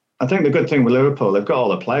price. I think the good thing with Liverpool, they've got all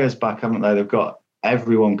the players back, haven't they? They've got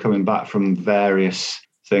everyone coming back from various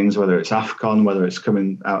things, whether it's AFCON, whether it's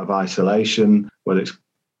coming out of isolation, whether it's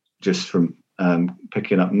just from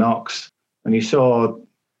picking up knocks. And you saw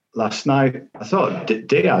last night, I thought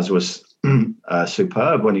Diaz was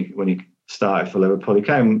superb when he started for Liverpool. He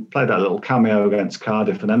played that little cameo against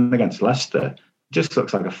Cardiff and then against Leicester. Just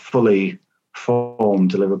looks like a fully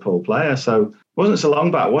formed Liverpool player. So it wasn't so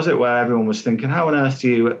long back, was it, where everyone was thinking, how on earth do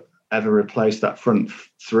you ever replace that front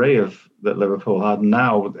three that Liverpool had? And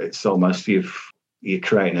now it's almost you're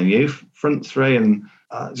creating a new front three, and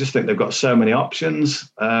I just think they've got so many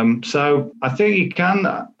options. So I think you can.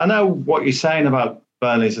 I know what you're saying about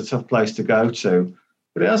Burnley's a tough place to go to,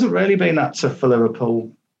 but it hasn't really been that tough for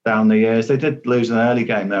Liverpool down the years. They did lose an early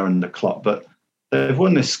game there under Klopp, but they've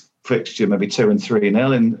won this fixture maybe 2 and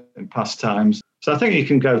 3-0 in past times. So I think you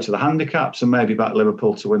can go to the handicaps and maybe back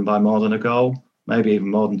Liverpool to win by more than a goal, maybe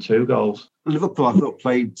even more than 2 goals. Liverpool, I thought,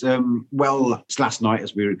 played well last night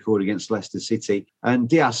as we record against Leicester City. And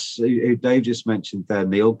Diaz, who Dave just mentioned there,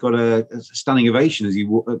 Neil, got a standing ovation as he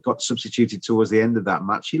got substituted towards the end of that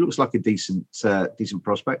match. He looks like a decent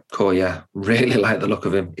prospect. Oh, yeah. Really like the look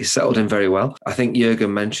of him. He's settled in very well. I think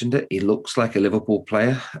Jurgen mentioned it. He looks like a Liverpool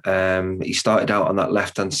player. He started out on that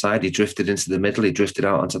left-hand side. He drifted into the middle. He drifted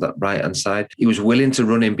out onto that right-hand side. He was willing to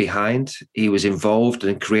run in behind. He was involved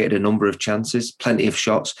and created a number of chances, plenty of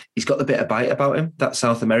shots. He's got a bit of bite about him, that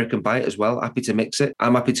South American bite as well. Happy to mix it.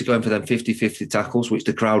 I'm happy to go in for them 50-50 tackles, which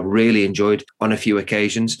the crowd really enjoyed on a few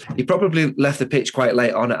occasions. He probably left the pitch quite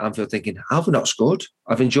late on at Anfield thinking, how have we not scored?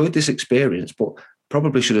 I've enjoyed this experience, but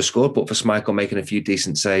probably should have scored, but for Schmeichel making a few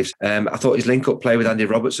decent saves. I thought his link-up play with Andy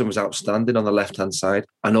Robertson was outstanding on the left-hand side,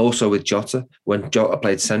 and also with Jota, when Jota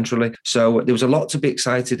played centrally. So there was a lot to be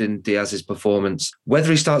excited in Diaz's performance.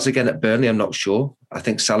 Whether he starts again at Burnley, I'm not sure. I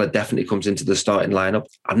think Salah definitely comes into the starting lineup.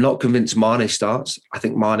 I'm not convinced Mane starts. I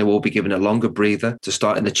think Mane will be given a longer breather to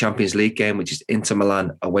start in the Champions League game, which is Inter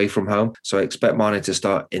Milan away from home. So I expect Mane to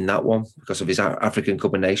start in that one because of his African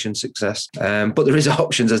Cup of Nations success. But there is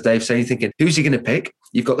options, as Dave's saying, thinking, who's he going to pick? kick.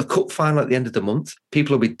 You've got the cup final at the end of the month.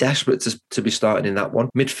 People will be desperate to be starting in that one.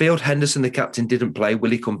 Midfield, Henderson, the captain, didn't play.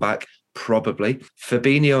 Will he come back? Probably.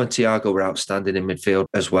 Fabinho and Thiago were outstanding in midfield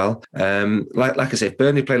as well. Like I say, if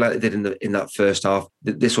Burnley play like they did in that first half,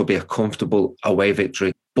 this will be a comfortable away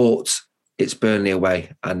victory. But it's Burnley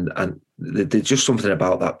away, and there's just something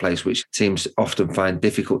about that place which teams often find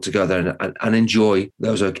difficult to go there and enjoy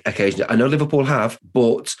those occasions. I know Liverpool have,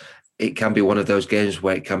 but it can be one of those games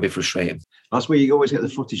where it can be frustrating. That's where you always get the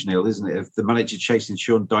footage, Neil, isn't it? Of the manager chasing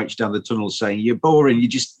Sean Dyche down the tunnel saying, "You're boring,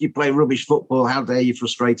 you play rubbish football, how dare you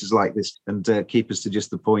frustrate us like this and keep us to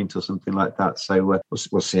just the point," or something like that. So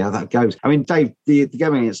we'll see how that goes. I mean, Dave, the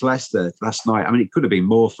game against Leicester last night, I mean, it could have been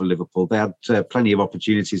more for Liverpool. They had plenty of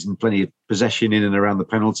opportunities and plenty of possession in and around the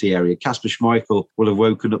penalty area. Kasper Schmeichel will have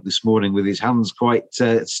woken up this morning with his hands quite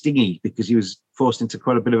stingy because he was forced into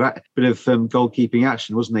quite a bit of goalkeeping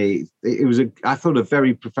action, wasn't he? It was I thought a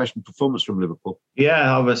very professional performance from Liverpool.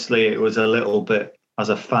 Yeah, obviously it was a little bit, as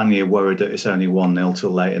a fan, you're worried that it's only 1-0 till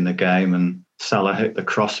late in the game, and Salah hit the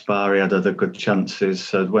crossbar. He had other good chances.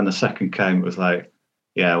 So when the second came, it was like,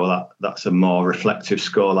 yeah, well, that's a more reflective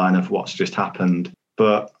scoreline of what's just happened.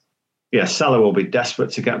 But yeah, Salah will be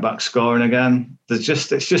desperate to get back scoring again. It's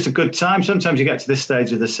just a good time. Sometimes you get to this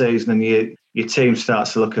stage of the season and your team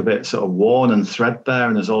starts to look a bit sort of worn and threadbare,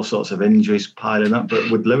 and there's all sorts of injuries piling up.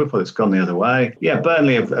 But with Liverpool, it's gone the other way. Yeah,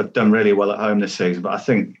 Burnley have done really well at home this season, but I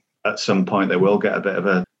think at some point they will get a bit of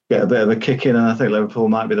a kick in, and I think Liverpool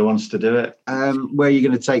might be the ones to do it. Where are you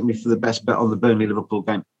going to take me for the best bet on the Burnley-Liverpool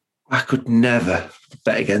game? I could never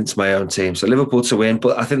bet against my own team. So Liverpool to win,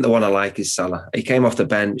 but I think the one I like is Salah. He came off the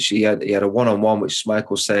bench. He had a one-on-one, which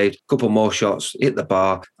Schmeichel saved. A couple more shots, hit the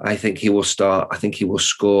bar. I think he will start. I think he will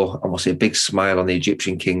score. And we'll see a big smile on the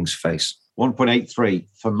Egyptian King's face. 1.83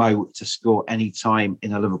 for Mo to score any time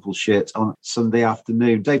in a Liverpool shirt on Sunday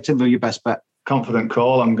afternoon. Dave Tyndall, your best bet? Confident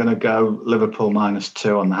call. I'm going to go Liverpool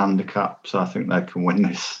 -2 on the handicap. So I think they can win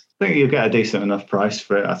this. I think you get a decent enough price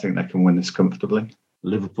for it. I think they can win this comfortably.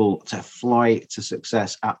 Liverpool to fly to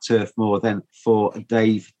success at Turf Moor then for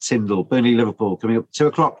Dave Tyndall. Burnley-Liverpool coming up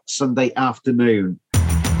 2:00 Sunday afternoon.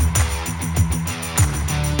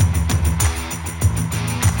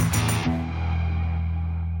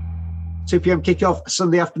 2 p.m. kickoff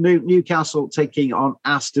Sunday afternoon. Newcastle taking on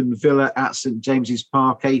Aston Villa at St James's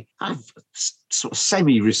Park. A sort of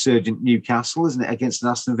semi-resurgent Newcastle, isn't it, against an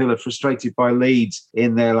Aston Villa frustrated by Leeds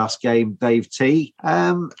in their last game. Dave T.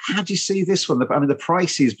 How do you see this one? I mean, the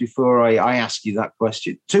prices before I ask you that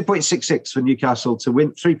question. 2.66 for Newcastle to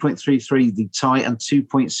win, 3.33 the tie, and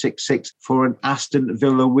 2.66 for an Aston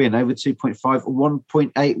Villa win. Over 2.5,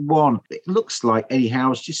 1.81. It looks like Eddie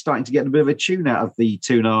Howe's just starting to get a bit of a tune out of the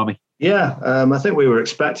Toon Army. Yeah, I think we were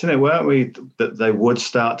expecting it, weren't we? That they would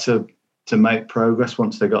start to make progress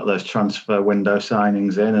once they got those transfer window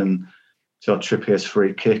signings in and saw Trippier's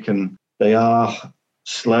free kick, and they are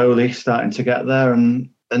slowly starting to get there. And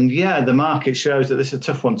yeah, the market shows that this is a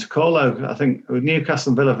tough one to call. I think with Newcastle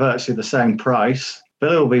and Villa virtually the same price,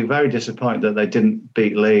 Villa will be very disappointed that they didn't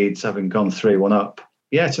beat Leeds, having gone 3-1 up.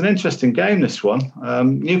 Yeah, it's an interesting game, this one.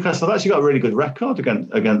 Newcastle have actually got a really good record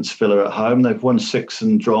against Villa at home. They've won 6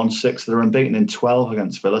 and drawn 6. They're unbeaten in 12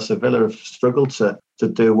 against Villa. So Villa have struggled to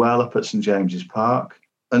do well up at St James's Park.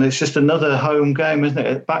 And it's just another home game, isn't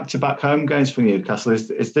it? Back-to-back home games for Newcastle.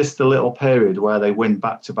 Is this the little period where they win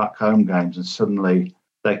back-to-back home games and suddenly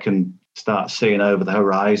they can start seeing over the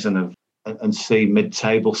horizon and see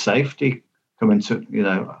mid-table safety coming to,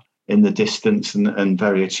 in the distance and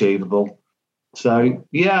very achievable? So,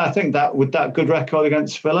 yeah, I think that with that good record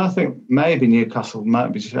against Villa, I think maybe Newcastle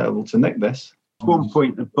might be able to nick this. 1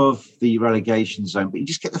 point above the relegation zone, but you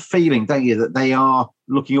just get the feeling, don't you, that they are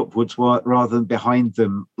looking upwards rather than behind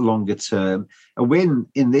them longer term. A win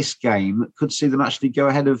in this game could see them actually go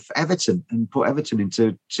ahead of Everton and put Everton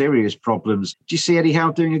into serious problems. Do you see Eddie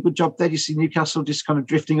Howe doing a good job there? Do you see Newcastle just kind of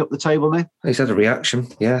drifting up the table now? He's had a reaction.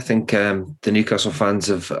 Yeah, I think the Newcastle fans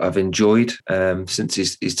have enjoyed since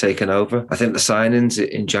he's taken over. I think the signings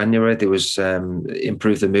in January, there was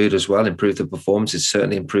improved the mood as well, improved the performances,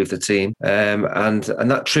 certainly improved the team. And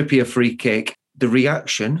that Trippier free kick, the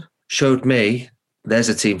reaction showed me there's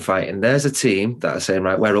a team fighting. There's a team that are saying,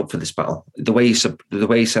 right, we're up for this battle. The way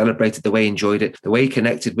he celebrated, the way he enjoyed it, the way he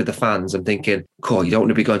connected with the fans, I'm thinking, cool, you don't want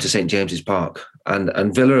to be going to St James's Park.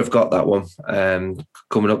 And Villa have got that one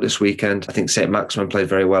coming up this weekend. I think St Maximin played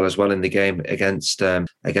very well as well in the game against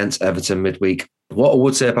Everton midweek. What I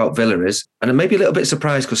would say about Villa is, and I'm maybe a little bit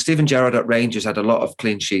surprised because Steven Gerrard at Rangers had a lot of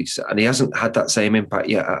clean sheets and he hasn't had that same impact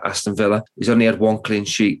yet at Aston Villa. He's only had 1 clean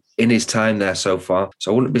sheet in his time there so far.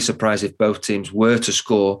 So I wouldn't be surprised if both teams were to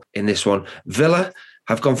score in this one. Villa,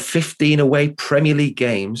 have gone 15 away Premier League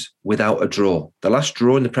games without a draw. The last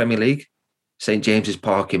draw in the Premier League, St James's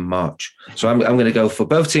Park in March. So I'm going to go for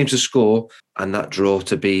both teams to score and that draw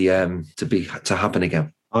to happen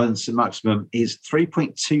again. And St Maximum is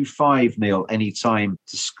 3.25, Neil, any time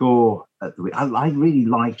to score at the week. I really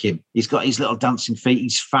like him. He's got his little dancing feet.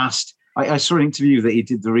 He's fast. I saw an interview that he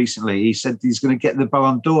did recently. He said he's going to get the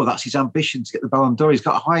Ballon d'Or. That's his ambition, to get the Ballon d'Or. He's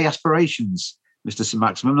got high aspirations, Mr. St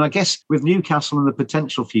Maximum. And I guess with Newcastle and the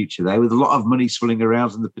potential future there, with a lot of money swirling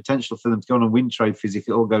around and the potential for them to go on and win trophies if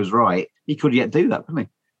it all goes right, he could yet do that, couldn't he?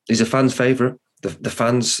 He's a fan's favourite. The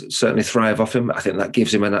fans certainly thrive off him. I think that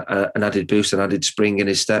gives him an added boost, an added spring in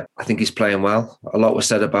his step. I think he's playing well. A lot was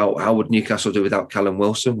said about how would Newcastle do without Callum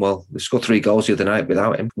Wilson. Well, they scored 3 goals the other night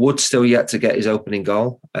without him. Wood's still yet to get his opening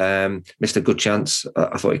goal. Missed a good chance.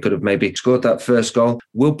 I thought he could have maybe scored that first goal.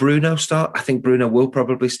 Will Bruno start? I think Bruno will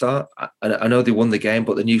probably start. I know they won the game,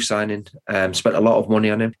 but the new signing spent a lot of money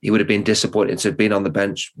on him. He would have been disappointed to have been on the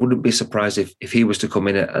bench. Wouldn't be surprised if he was to come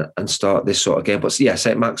in and start this sort of game. But yeah,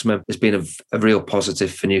 St Maximum has been a real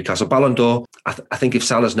positive for Newcastle. Ballon d'Or, I think if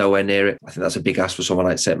Salah's nowhere near it, I think that's a big ask for someone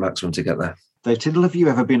like St Maximum to get there. Dave Tyndall, have you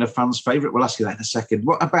ever been a fan's favourite? We'll ask you that in a second.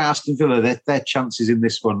 What about Aston Villa, their chances in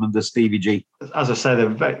this one under Stevie G? As I say, they're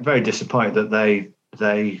very, very disappointed that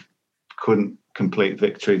they couldn't complete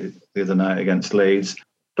victory the other night against Leeds.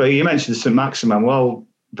 But you mentioned St Maximum. Well,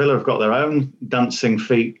 Villa have got their own dancing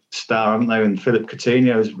feet star, haven't they? And Philip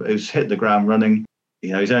Coutinho, who's hit the ground running.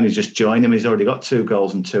 You know, he's only just joined him. He's already got 2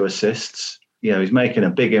 goals and 2 assists. You know, he's making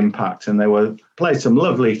a big impact, and they played some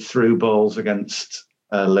lovely through balls against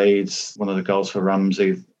Leeds. One of the goals for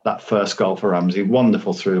Ramsey, that first goal for Ramsey,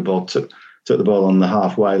 wonderful through ball, took the ball on the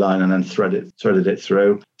halfway line and then threaded it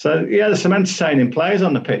through. So, yeah, there's some entertaining players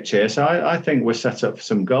on the pitch here. So I think we're set up for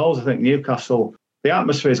some goals. I think Newcastle, the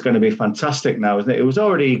atmosphere is going to be fantastic now, isn't it? It was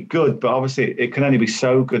already good, but obviously it can only be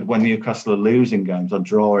so good when Newcastle are losing games or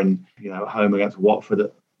drawing, at home against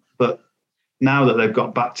Watford. But now that they've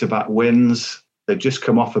got back-to-back wins, they've just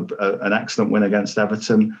come off an excellent win against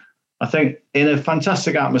Everton. I think in a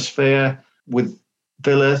fantastic atmosphere with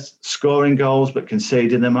Villa scoring goals but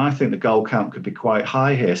conceding them, I think the goal count could be quite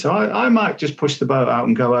high here. So I might just push the boat out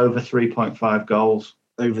and go over 3.5 goals.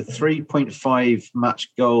 Over 3.5 match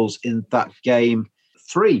goals in that game.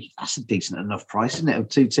 3, that's a decent enough price, isn't it? Of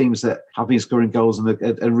 2 teams that have been scoring goals and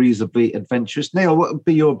are reasonably adventurous. Neil, what would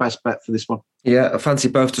be your best bet for this one? Yeah, I fancy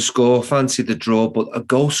both to score, fancy the draw, but a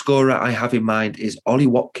goal scorer I have in mind is Ollie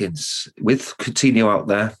Watkins. With Coutinho out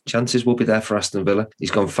there, chances will be there for Aston Villa.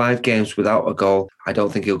 He's gone 5 games without a goal. I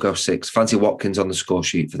don't think he'll go 6. Fancy Watkins on the score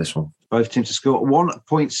sheet for this one. Both teams to score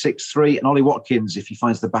 1.63, and Ollie Watkins, if he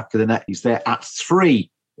finds the back of the net, he's there at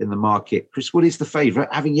 3 in the market. Chris Wood is the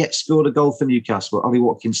favourite, having yet scored a goal for Newcastle. Ollie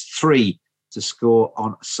Watkins 3 to score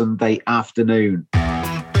on Sunday afternoon.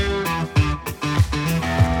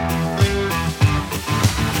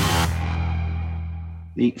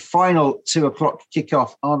 The final 2:00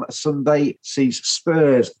 kickoff on Sunday sees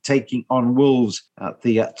Spurs taking on Wolves at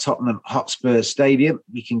the Tottenham Hotspur Stadium.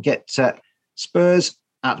 You can get Spurs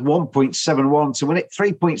at 1.71 to win it,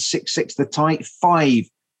 3.66 the tie, 5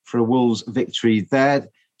 for a Wolves victory there.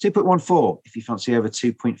 2.14 if you fancy over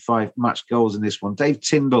 2.5 match goals in this one. Dave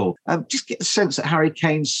Tyndall, just get the sense that Harry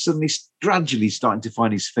Kane's suddenly gradually starting to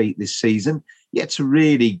find his feet this season. Yet to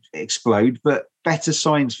really explode, but better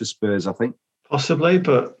signs for Spurs, I think. Possibly,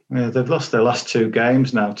 but they've lost their last 2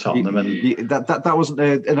 games now, Tottenham. That wasn't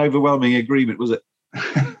an overwhelming agreement, was it?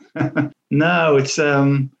 No, it's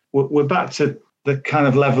we're back to the kind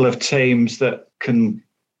of level of teams that can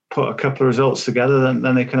put a couple of results together,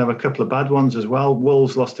 then they can have a couple of bad ones as well.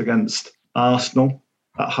 Wolves lost against Arsenal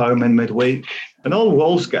at home in midweek. And all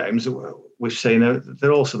Wolves games we've seen,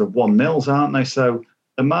 they're all sort of 1-0s, aren't they? So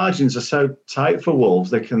the margins are so tight for Wolves.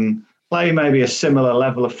 They can play maybe a similar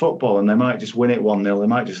level of football and they might just win it 1-0. They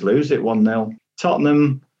might just lose it 1-0.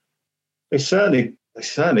 Tottenham, they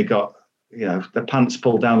certainly got, the pants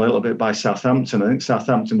pulled down a little bit by Southampton. I think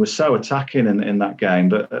Southampton was so attacking in that game,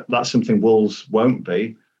 but that's something Wolves won't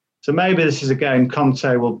be. So maybe this is a game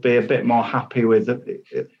Conte will be a bit more happy with.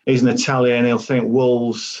 He's an Italian. He'll think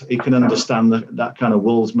Wolves. He can understand that kind of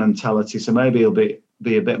Wolves mentality. So maybe he'll be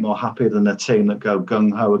a bit more happy than a team that go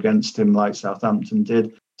gung-ho against him like Southampton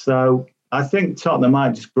did. So I think Tottenham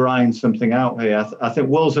might just grind something out here. I think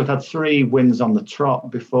Wolves have had 3 wins on the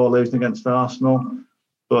trot before losing against Arsenal,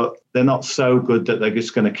 but they're not so good that they're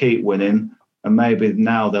just going to keep winning. And maybe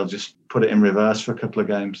now they'll just put it in reverse for a couple of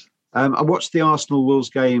games. I watched the Arsenal-Wolves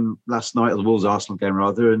game last night, or the Wolves-Arsenal game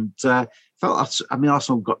rather, and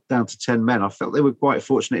Arsenal got down to 10 men. I felt they were quite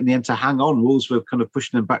fortunate in the end to hang on. Wolves were kind of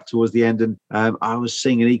pushing them back towards the end, and I was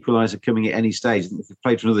seeing an equaliser coming at any stage. If they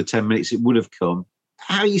played for another 10 minutes, it would have come.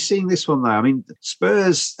 How are you seeing this one, though? I mean,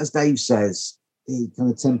 Spurs, as Dave says, he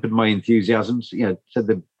kind of tempered my enthusiasm. Said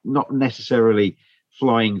they're not necessarily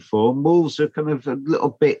flying form. Wolves are kind of a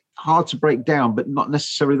little bit hard to break down, but not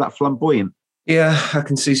necessarily that flamboyant. Yeah, I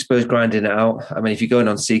can see Spurs grinding it out. I mean, if you're going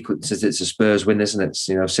on sequences, it's a Spurs win, isn't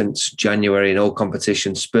it? Since January in all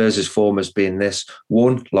competitions, Spurs' form has been this: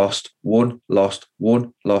 one lost, one lost,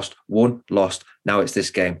 one lost, one lost. Now it's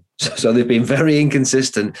this game. So they've been very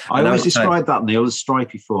inconsistent. I always describe that, Neil, as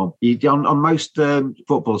stripy form. On most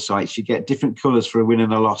football sites, you get different colours for a win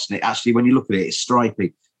and a loss. And it actually, when you look at it, it's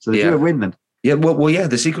stripy. So they do a win then. Yeah, well,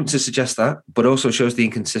 the sequences suggest that, but also shows the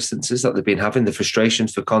inconsistencies that they've been having, the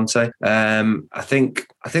frustrations for Conte. I think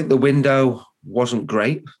the window wasn't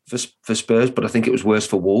great for Spurs, but I think it was worse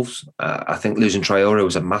for Wolves. I think losing Traore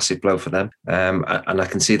was a massive blow for them, and I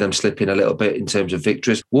can see them slipping a little bit in terms of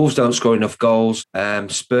victories. Wolves don't score enough goals.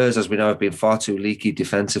 Spurs, as we know, have been far too leaky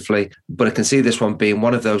defensively, but I can see this one being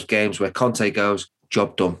one of those games where Conte goes,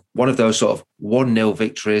 job done. One of those sort of 1-0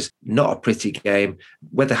 victories, not a pretty game.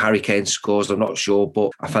 Whether Harry Kane scores, I'm not sure,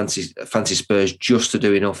 but I fancy Spurs just to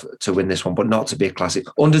do enough to win this one, but not to be a classic.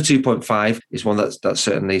 Under 2.5 is one that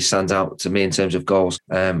certainly stands out to me in terms of goals,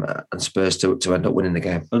 and Spurs to end up winning the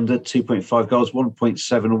game. Under 2.5 goals,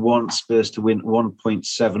 1.71. Spurs to win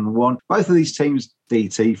 1.71. Both of these teams,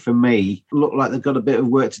 DT, for me, look like they've got a bit of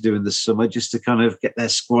work to do in the summer just to kind of get their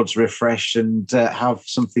squads refreshed and have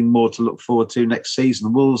something more to look forward to next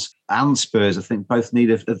season. Wolves and Spurs, I think, both need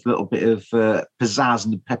a little bit of pizzazz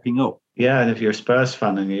and pepping up. Yeah, and if you're a Spurs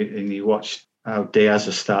fan and you watch how Diaz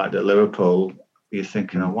has started at Liverpool, you're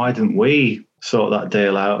thinking, why didn't we sort that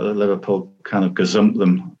deal out that Liverpool kind of gazumped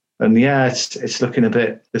them? And yeah, it's looking a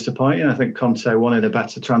bit disappointing. I think Conte wanted a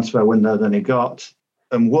better transfer window than he got.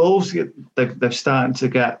 And Wolves, they've started to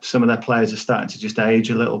get, some of their players are starting to just age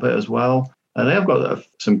a little bit as well. And they have got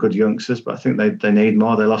some good youngsters, but I think they need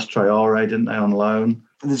more. They lost Traore, didn't they, on loan?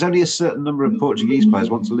 And there's only a certain number of Portuguese players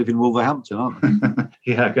want to live in Wolverhampton, aren't they?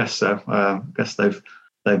 Yeah, I guess so. I guess they've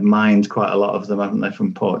mined quite a lot of them, haven't they,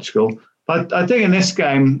 from Portugal? But I think in this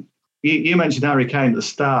game, you mentioned Harry Kane at the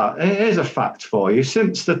start. Here's a fact for you.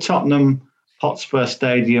 Since the Tottenham Hotspur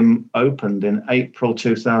Stadium opened in April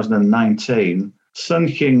 2019, Son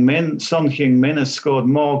Heung-min has scored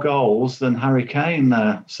more goals than Harry Kane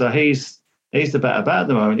there. So he's the better bet at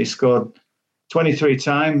the moment. He scored 23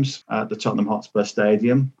 times at the Tottenham Hotspur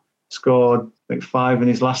Stadium, scored, I think, 5 in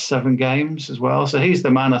his last 7 games as well. So he's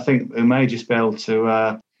the man, I think, who may just be able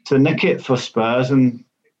to nick it for Spurs, and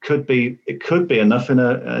it could be enough in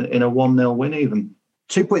a 1-0 win even.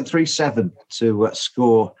 2.37 to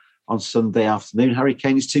score on Sunday afternoon. Harry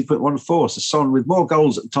Kane is 2.14. So Son, with more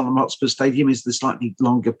goals at the Tottenham Hotspur Stadium, is the slightly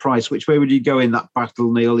longer price. Which way would you go in that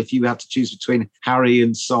battle, Neil, if you had to choose between Harry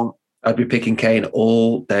and Son? I'd be picking Kane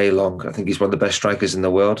all day long. I think he's one of the best strikers in the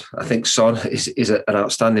world. I think Son is an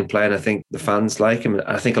outstanding player, and I think the fans like him.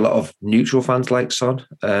 I think a lot of neutral fans like Son.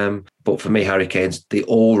 But for me, Harry Kane's the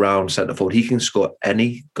all-round centre forward. He can score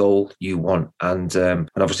any goal you want, and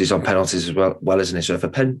obviously he's on penalties as well, isn't he? So if a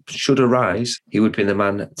pen should arise, he would be the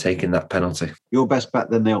man taking that penalty. Your best bet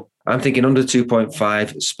then, Neil? I'm thinking under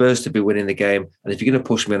 2.5, Spurs to be winning the game. And if you're going to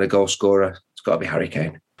push me on a goal scorer, it's got to be Harry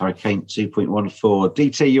Kane. Harry Kane, 2.14.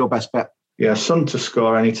 DT, your best bet? Yeah, Son to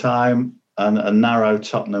score any time and a narrow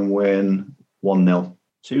Tottenham win, 1-0.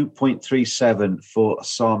 2.37 for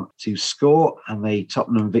Son to score, and the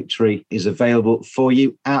Tottenham victory is available for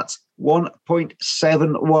you at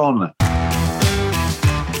 1.71.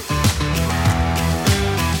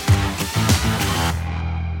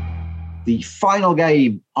 The final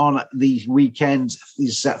game on the weekend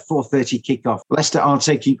is at 4:30 kickoff. Leicester are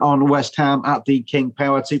taking on West Ham at the King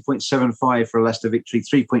Power. 2.75 for a Leicester victory,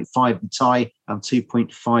 3.5 the tie, and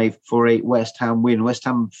 2.5 for a West Ham win. West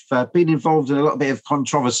Ham have been involved in a little bit of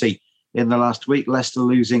controversy in the last week. Leicester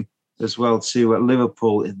losing as well to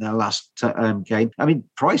Liverpool in their last game. I mean,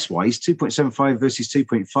 price-wise, 2.75 versus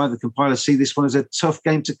 2.5. The compilers see this one as a tough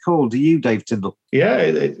game to call. Do you, Dave Tyndall? Yeah,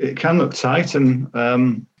 it can look tight, and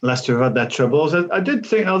Leicester have had their troubles. I did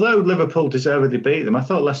think, although Liverpool deservedly beat them, I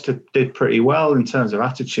thought Leicester did pretty well in terms of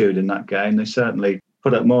attitude in that game. They certainly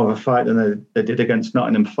put up more of a fight than they did against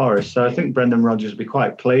Nottingham Forest. So I think Brendan Rodgers will be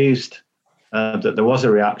quite pleased that there was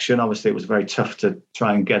a reaction. Obviously, it was very tough to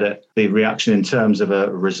try and get the reaction in terms of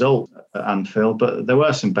a result at Anfield, but there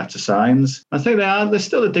were some better signs. I think they're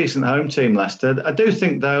still a decent home team, Leicester. I do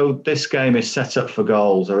think, though, this game is set up for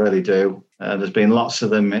goals. I really do. There's been lots of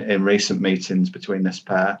them in recent meetings between this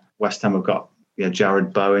pair. West Ham have got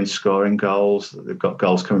Jared Bowen scoring goals. They've got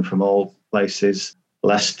goals coming from all places.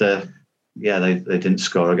 Leicester, they didn't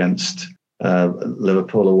score against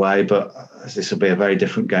Liverpool away, but this will be a very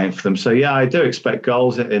different game for them. So, I do expect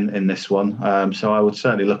goals in this one. So I would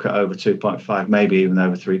certainly look at over 2.5, maybe even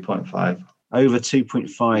over 3.5. Over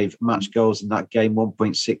 2.5 match goals in that game,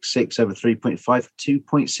 1.66, over 3.5,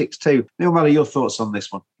 2.62. Neil Malley, your thoughts on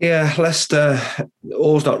this one? Yeah, Leicester,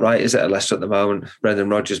 all's not right, is it, at Leicester at the moment? Brendan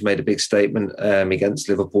Rodgers made a big statement against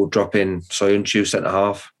Liverpool, dropping Soyuncu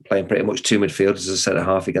centre-half, playing pretty much two midfielders as a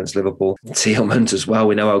centre-half against Liverpool. Tielemans as well.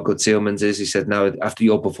 We know how good Tielemans is. He said, now, after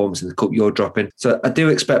your performance in the Cup, you're dropping. So I do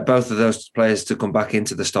expect both of those players to come back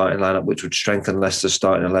into the starting lineup, which would strengthen Leicester's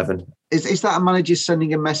starting 11. Is that a manager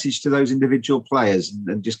sending a message to those individual players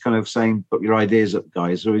and just kind of saying, put your ideas up,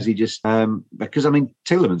 guys? Or is he just... because,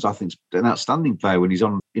 Tielemans, I think, is an outstanding player when he's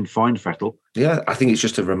on in fine fettle. Yeah, I think it's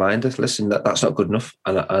just a reminder. Listen, that's not good enough.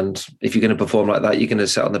 And if you're going to perform like that, you're going to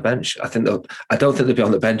sit on the bench. I don't think they'll be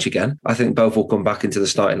on the bench again. I think both will come back into the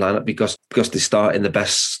starting lineup because they start in the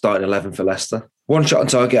best starting 11 for Leicester. One shot on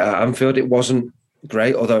target at Anfield. It wasn't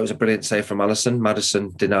great, although it was a brilliant save from Alisson.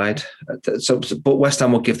 Maddison denied. But West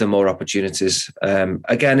Ham will give them more opportunities.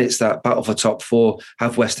 Again, it's that battle for top four.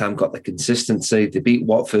 Have West Ham got the consistency? They beat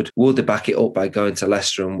Watford. Will they back it up by going to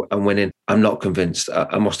Leicester and winning? I'm not convinced.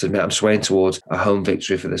 I must admit, I'm swaying towards a home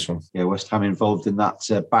victory for this one. Yeah, West Ham involved in that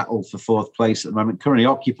battle for fourth place at the moment, currently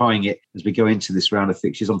occupying it as we go into this round of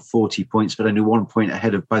fixtures on 40 points, but only 1 point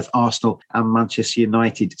ahead of both Arsenal and Manchester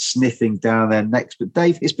United, sniffing down there next. But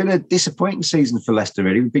Dave, it's been a disappointing season for Leicester,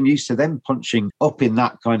 really. We've been used to them punching up in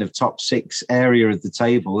that kind of top six area of the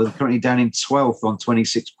table. They're currently down in 12th on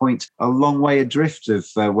 26 points, a long way adrift of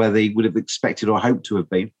where they would have expected or hoped to have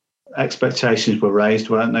been. Expectations were raised,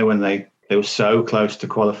 weren't they, when they were so close to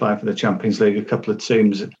qualifying for the Champions League a couple of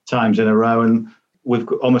times in a row, and we've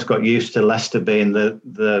almost got used to Leicester being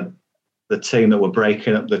the team that were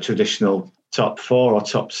breaking up the traditional top four or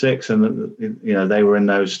top six, and they were in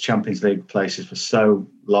those Champions League places for so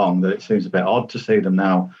long that it seems a bit odd to see them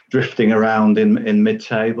now drifting around in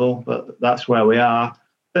mid-table. But that's where we are.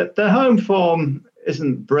 Their home form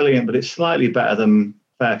isn't brilliant, but it's slightly better than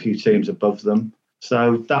a fair few teams above them,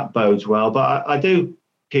 so that bodes well. But I do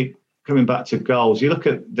keep coming back to goals. You look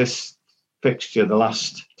at this fixture, the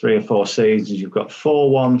last 3 or 4 seasons, you've got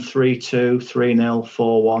 4-1, 3-2, 3-0,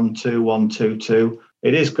 4-1, 2-1, 2-2.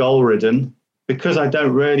 It is goal-ridden. Because I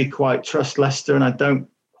don't really quite trust Leicester and I don't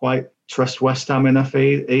quite trust West Ham enough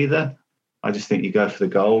either, I just think you go for the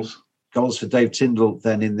goals. Goals for Dave Tyndall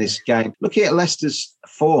then in this game. Looking at Leicester's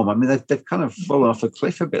form, they've kind of fallen off a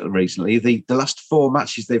cliff a bit recently. The last 4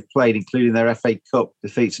 matches they've played, including their FA Cup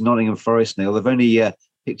defeat to Nottingham Forest, Neil, they've only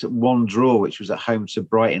picked up 1 draw, which was at home to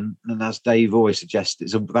Brighton. And as Dave always suggested,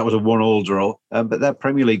 that was a 1-1 draw. But their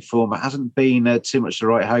Premier League form hasn't been too much to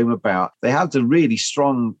write home about. They had a really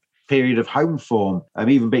strong period of home form,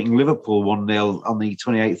 even beating Liverpool 1-0 on the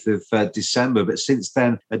 28th of December. But since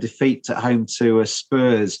then, a defeat at home to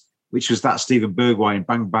Spurs, which was that Steven Bergwijn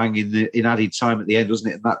bang in added time at the end,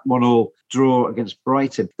 wasn't it? And that 1-1 draw against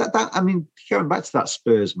Brighton. Going back to that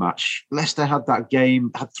Spurs match, Leicester had that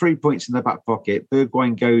game, had 3 points in their back pocket.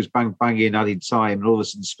 Bergwijn goes bang in added time, and all of a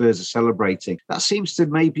sudden Spurs are celebrating. That seems to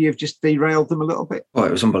maybe have just derailed them a little bit. Oh,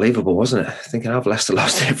 it was unbelievable, wasn't it? Thinking how Leicester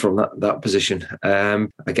lost it from that position.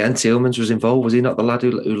 Again, Tielemans was involved. Was he not the lad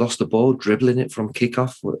who lost the ball, dribbling it from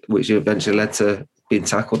kickoff, which eventually led to being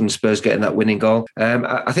tackled and Spurs getting that winning goal?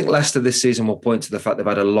 I think Leicester this season will point to the fact they've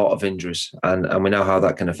had a lot of injuries, and we know how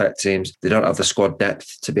that can affect teams. They don't have the squad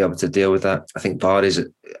depth to be able to deal with that. I think Vardy's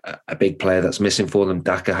a big player that's missing for them.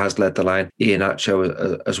 Daka has led the line,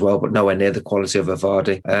 Iheanacho as well, but nowhere near the quality of a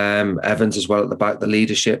Vardy. Evans as well at the back, the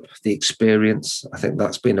leadership, the experience. I think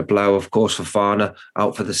that's been a blow, of course, for Fana,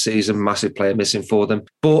 out for the season, massive player missing for them.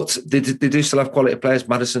 But they do still have quality players.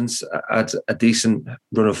 Maddison's had a decent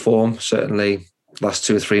run of form, certainly last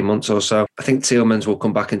 2 or 3 months or so. I think Tielemans will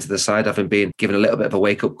come back into the side, having been given a little bit of a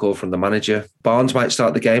wake-up call from the manager. Barnes might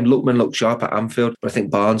start the game. Lookman looked sharp at Anfield, but I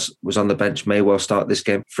think Barnes was on the bench, may well start this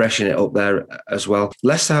game, freshen it up there as well.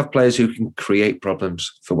 Leicester have players who can create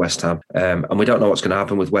problems for West Ham, and we don't know what's going to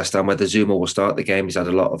happen with West Ham, whether Zuma will start the game. He's had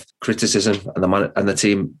a lot of criticism, and the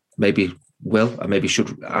team maybe will and maybe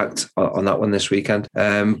should act on that one this weekend.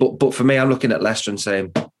 But for me, I'm looking at Leicester and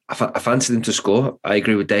saying, I fancy them to score. I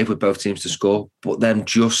agree with Dave with both teams to score, but them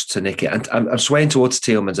just to nick it. And I'm swaying towards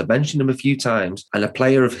Tielemans. I've mentioned him a few times, and a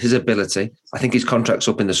player of his ability. I think his contract's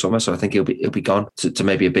up in the summer, so I think he'll be gone to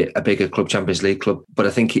maybe a bigger club, Champions League club. But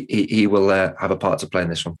I think he will have a part to play in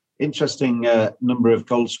this one. Interesting number of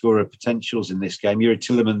goal scorer potentials in this game. Yuri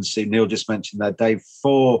Tielemans, who Neil just mentioned there, Dave,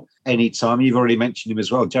 4 anytime. You've already mentioned him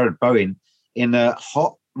as well. Jared Bowen in a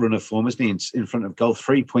hot run of form, isn't he, in front of goal,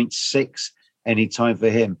 3.6 anytime for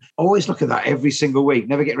him. Always look at that every single week.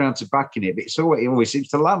 Never get around to backing it, but he always seems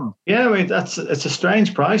to land. Yeah, I mean, it's a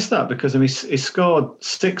strange price, that, because he scored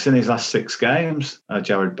 6 in his last 6 games.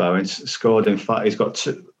 Jared Bowen scored in 5. He's got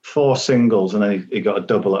 4 singles, and then he got a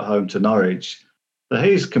double at home to Norwich. So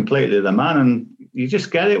he's completely the man, and you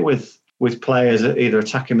just get it with players at either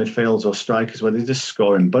attacking midfields or strikers where they just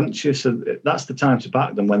score in bunches. So that's the time to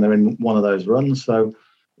back them when they're in one of those runs. So,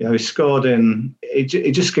 you know, he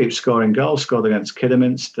just keeps scoring goals. Scored against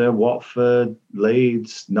Kidderminster, Watford,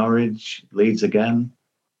 Leeds, Norwich, Leeds again,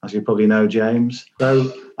 as you probably know, James.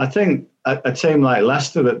 So I think a team like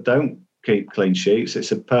Leicester that don't keep clean sheets,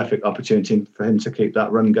 it's a perfect opportunity for him to keep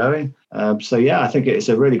that run going. So yeah, I think it's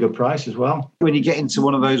a really good price as well. When you get into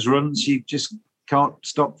one of those runs, you just can't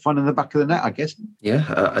stop finding the back of the net, I guess.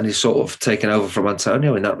 Yeah, and he's sort of taken over from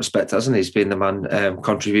Antonio in that respect, hasn't he? He's been the man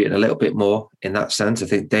contributing a little bit more in that sense. I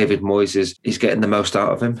think David Moyes is getting the most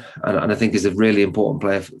out of him, and I think he's a really important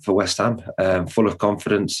player for West Ham, full of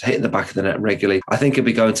confidence, hitting the back of the net regularly. I think he'll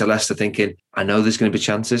be going to Leicester thinking, I know there's going to be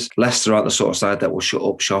chances. Leicester aren't the sort of side that will shut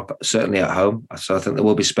up shop, certainly at home. So I think there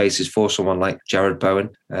will be spaces for someone like Jared Bowen.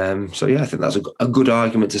 So yeah, I think that's a good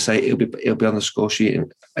argument to say he'll be on the score sheet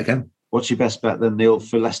again. What's your best bet then, Neil,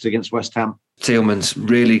 for Leicester against West Ham? Tielemans,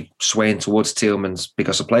 really swaying towards Tielemans,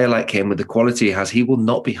 because a player like him, with the quality he has, he will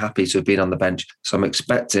not be happy to have been on the bench. So I'm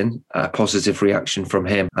expecting a positive reaction from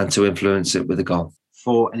him and to influence it with a goal.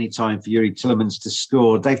 4 anytime for Yuri Tielemans to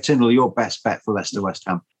score. Dave Tyndall, your best bet for Leicester West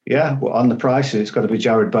Ham? Yeah, well, on the price, it's got to be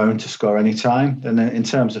Jared Bowen to score any time. And in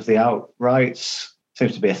terms of the outrights,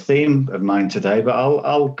 seems to be a theme of mine today, but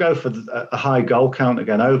I'll go for a high goal count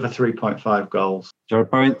again, over 3.5 goals. Jared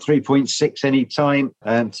Bowen, 3.6 any time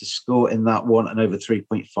to score in that one, and over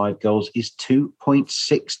 3.5 goals is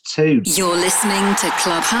 2.62. You're listening to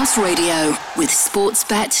Clubhouse Radio with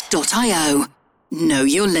sportsbet.io. Know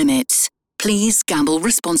your limits. Please gamble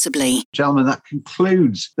responsibly. Gentlemen, that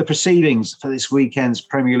concludes the proceedings for this weekend's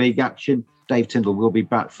Premier League action. Dave Tyndall will be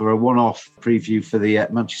back for a one-off preview for the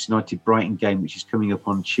Manchester United-Brighton game, which is coming up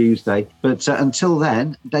on Tuesday. But until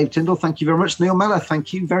then, Dave Tyndall, thank you very much. Neil Mellor,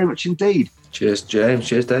 thank you very much indeed. Cheers, James.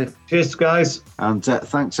 Cheers, Dave. Cheers, guys. And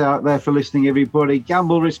thanks out there for listening, everybody.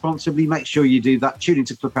 Gamble responsibly. Make sure you do that. Tune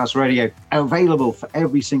into Clubhouse Radio, available for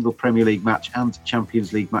every single Premier League match and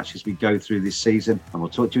Champions League match as we go through this season. And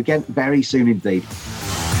we'll talk to you again very soon indeed.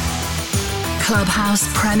 Clubhouse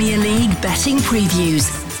Premier League betting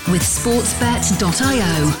previews with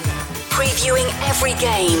sportsbet.io. Previewing every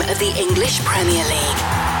game of the English Premier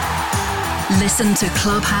League. Listen to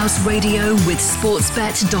Clubhouse Radio with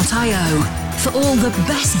sportsbet.io for all the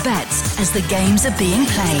best bets as the games are being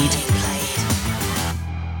played.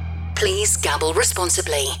 Please gamble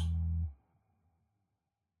responsibly.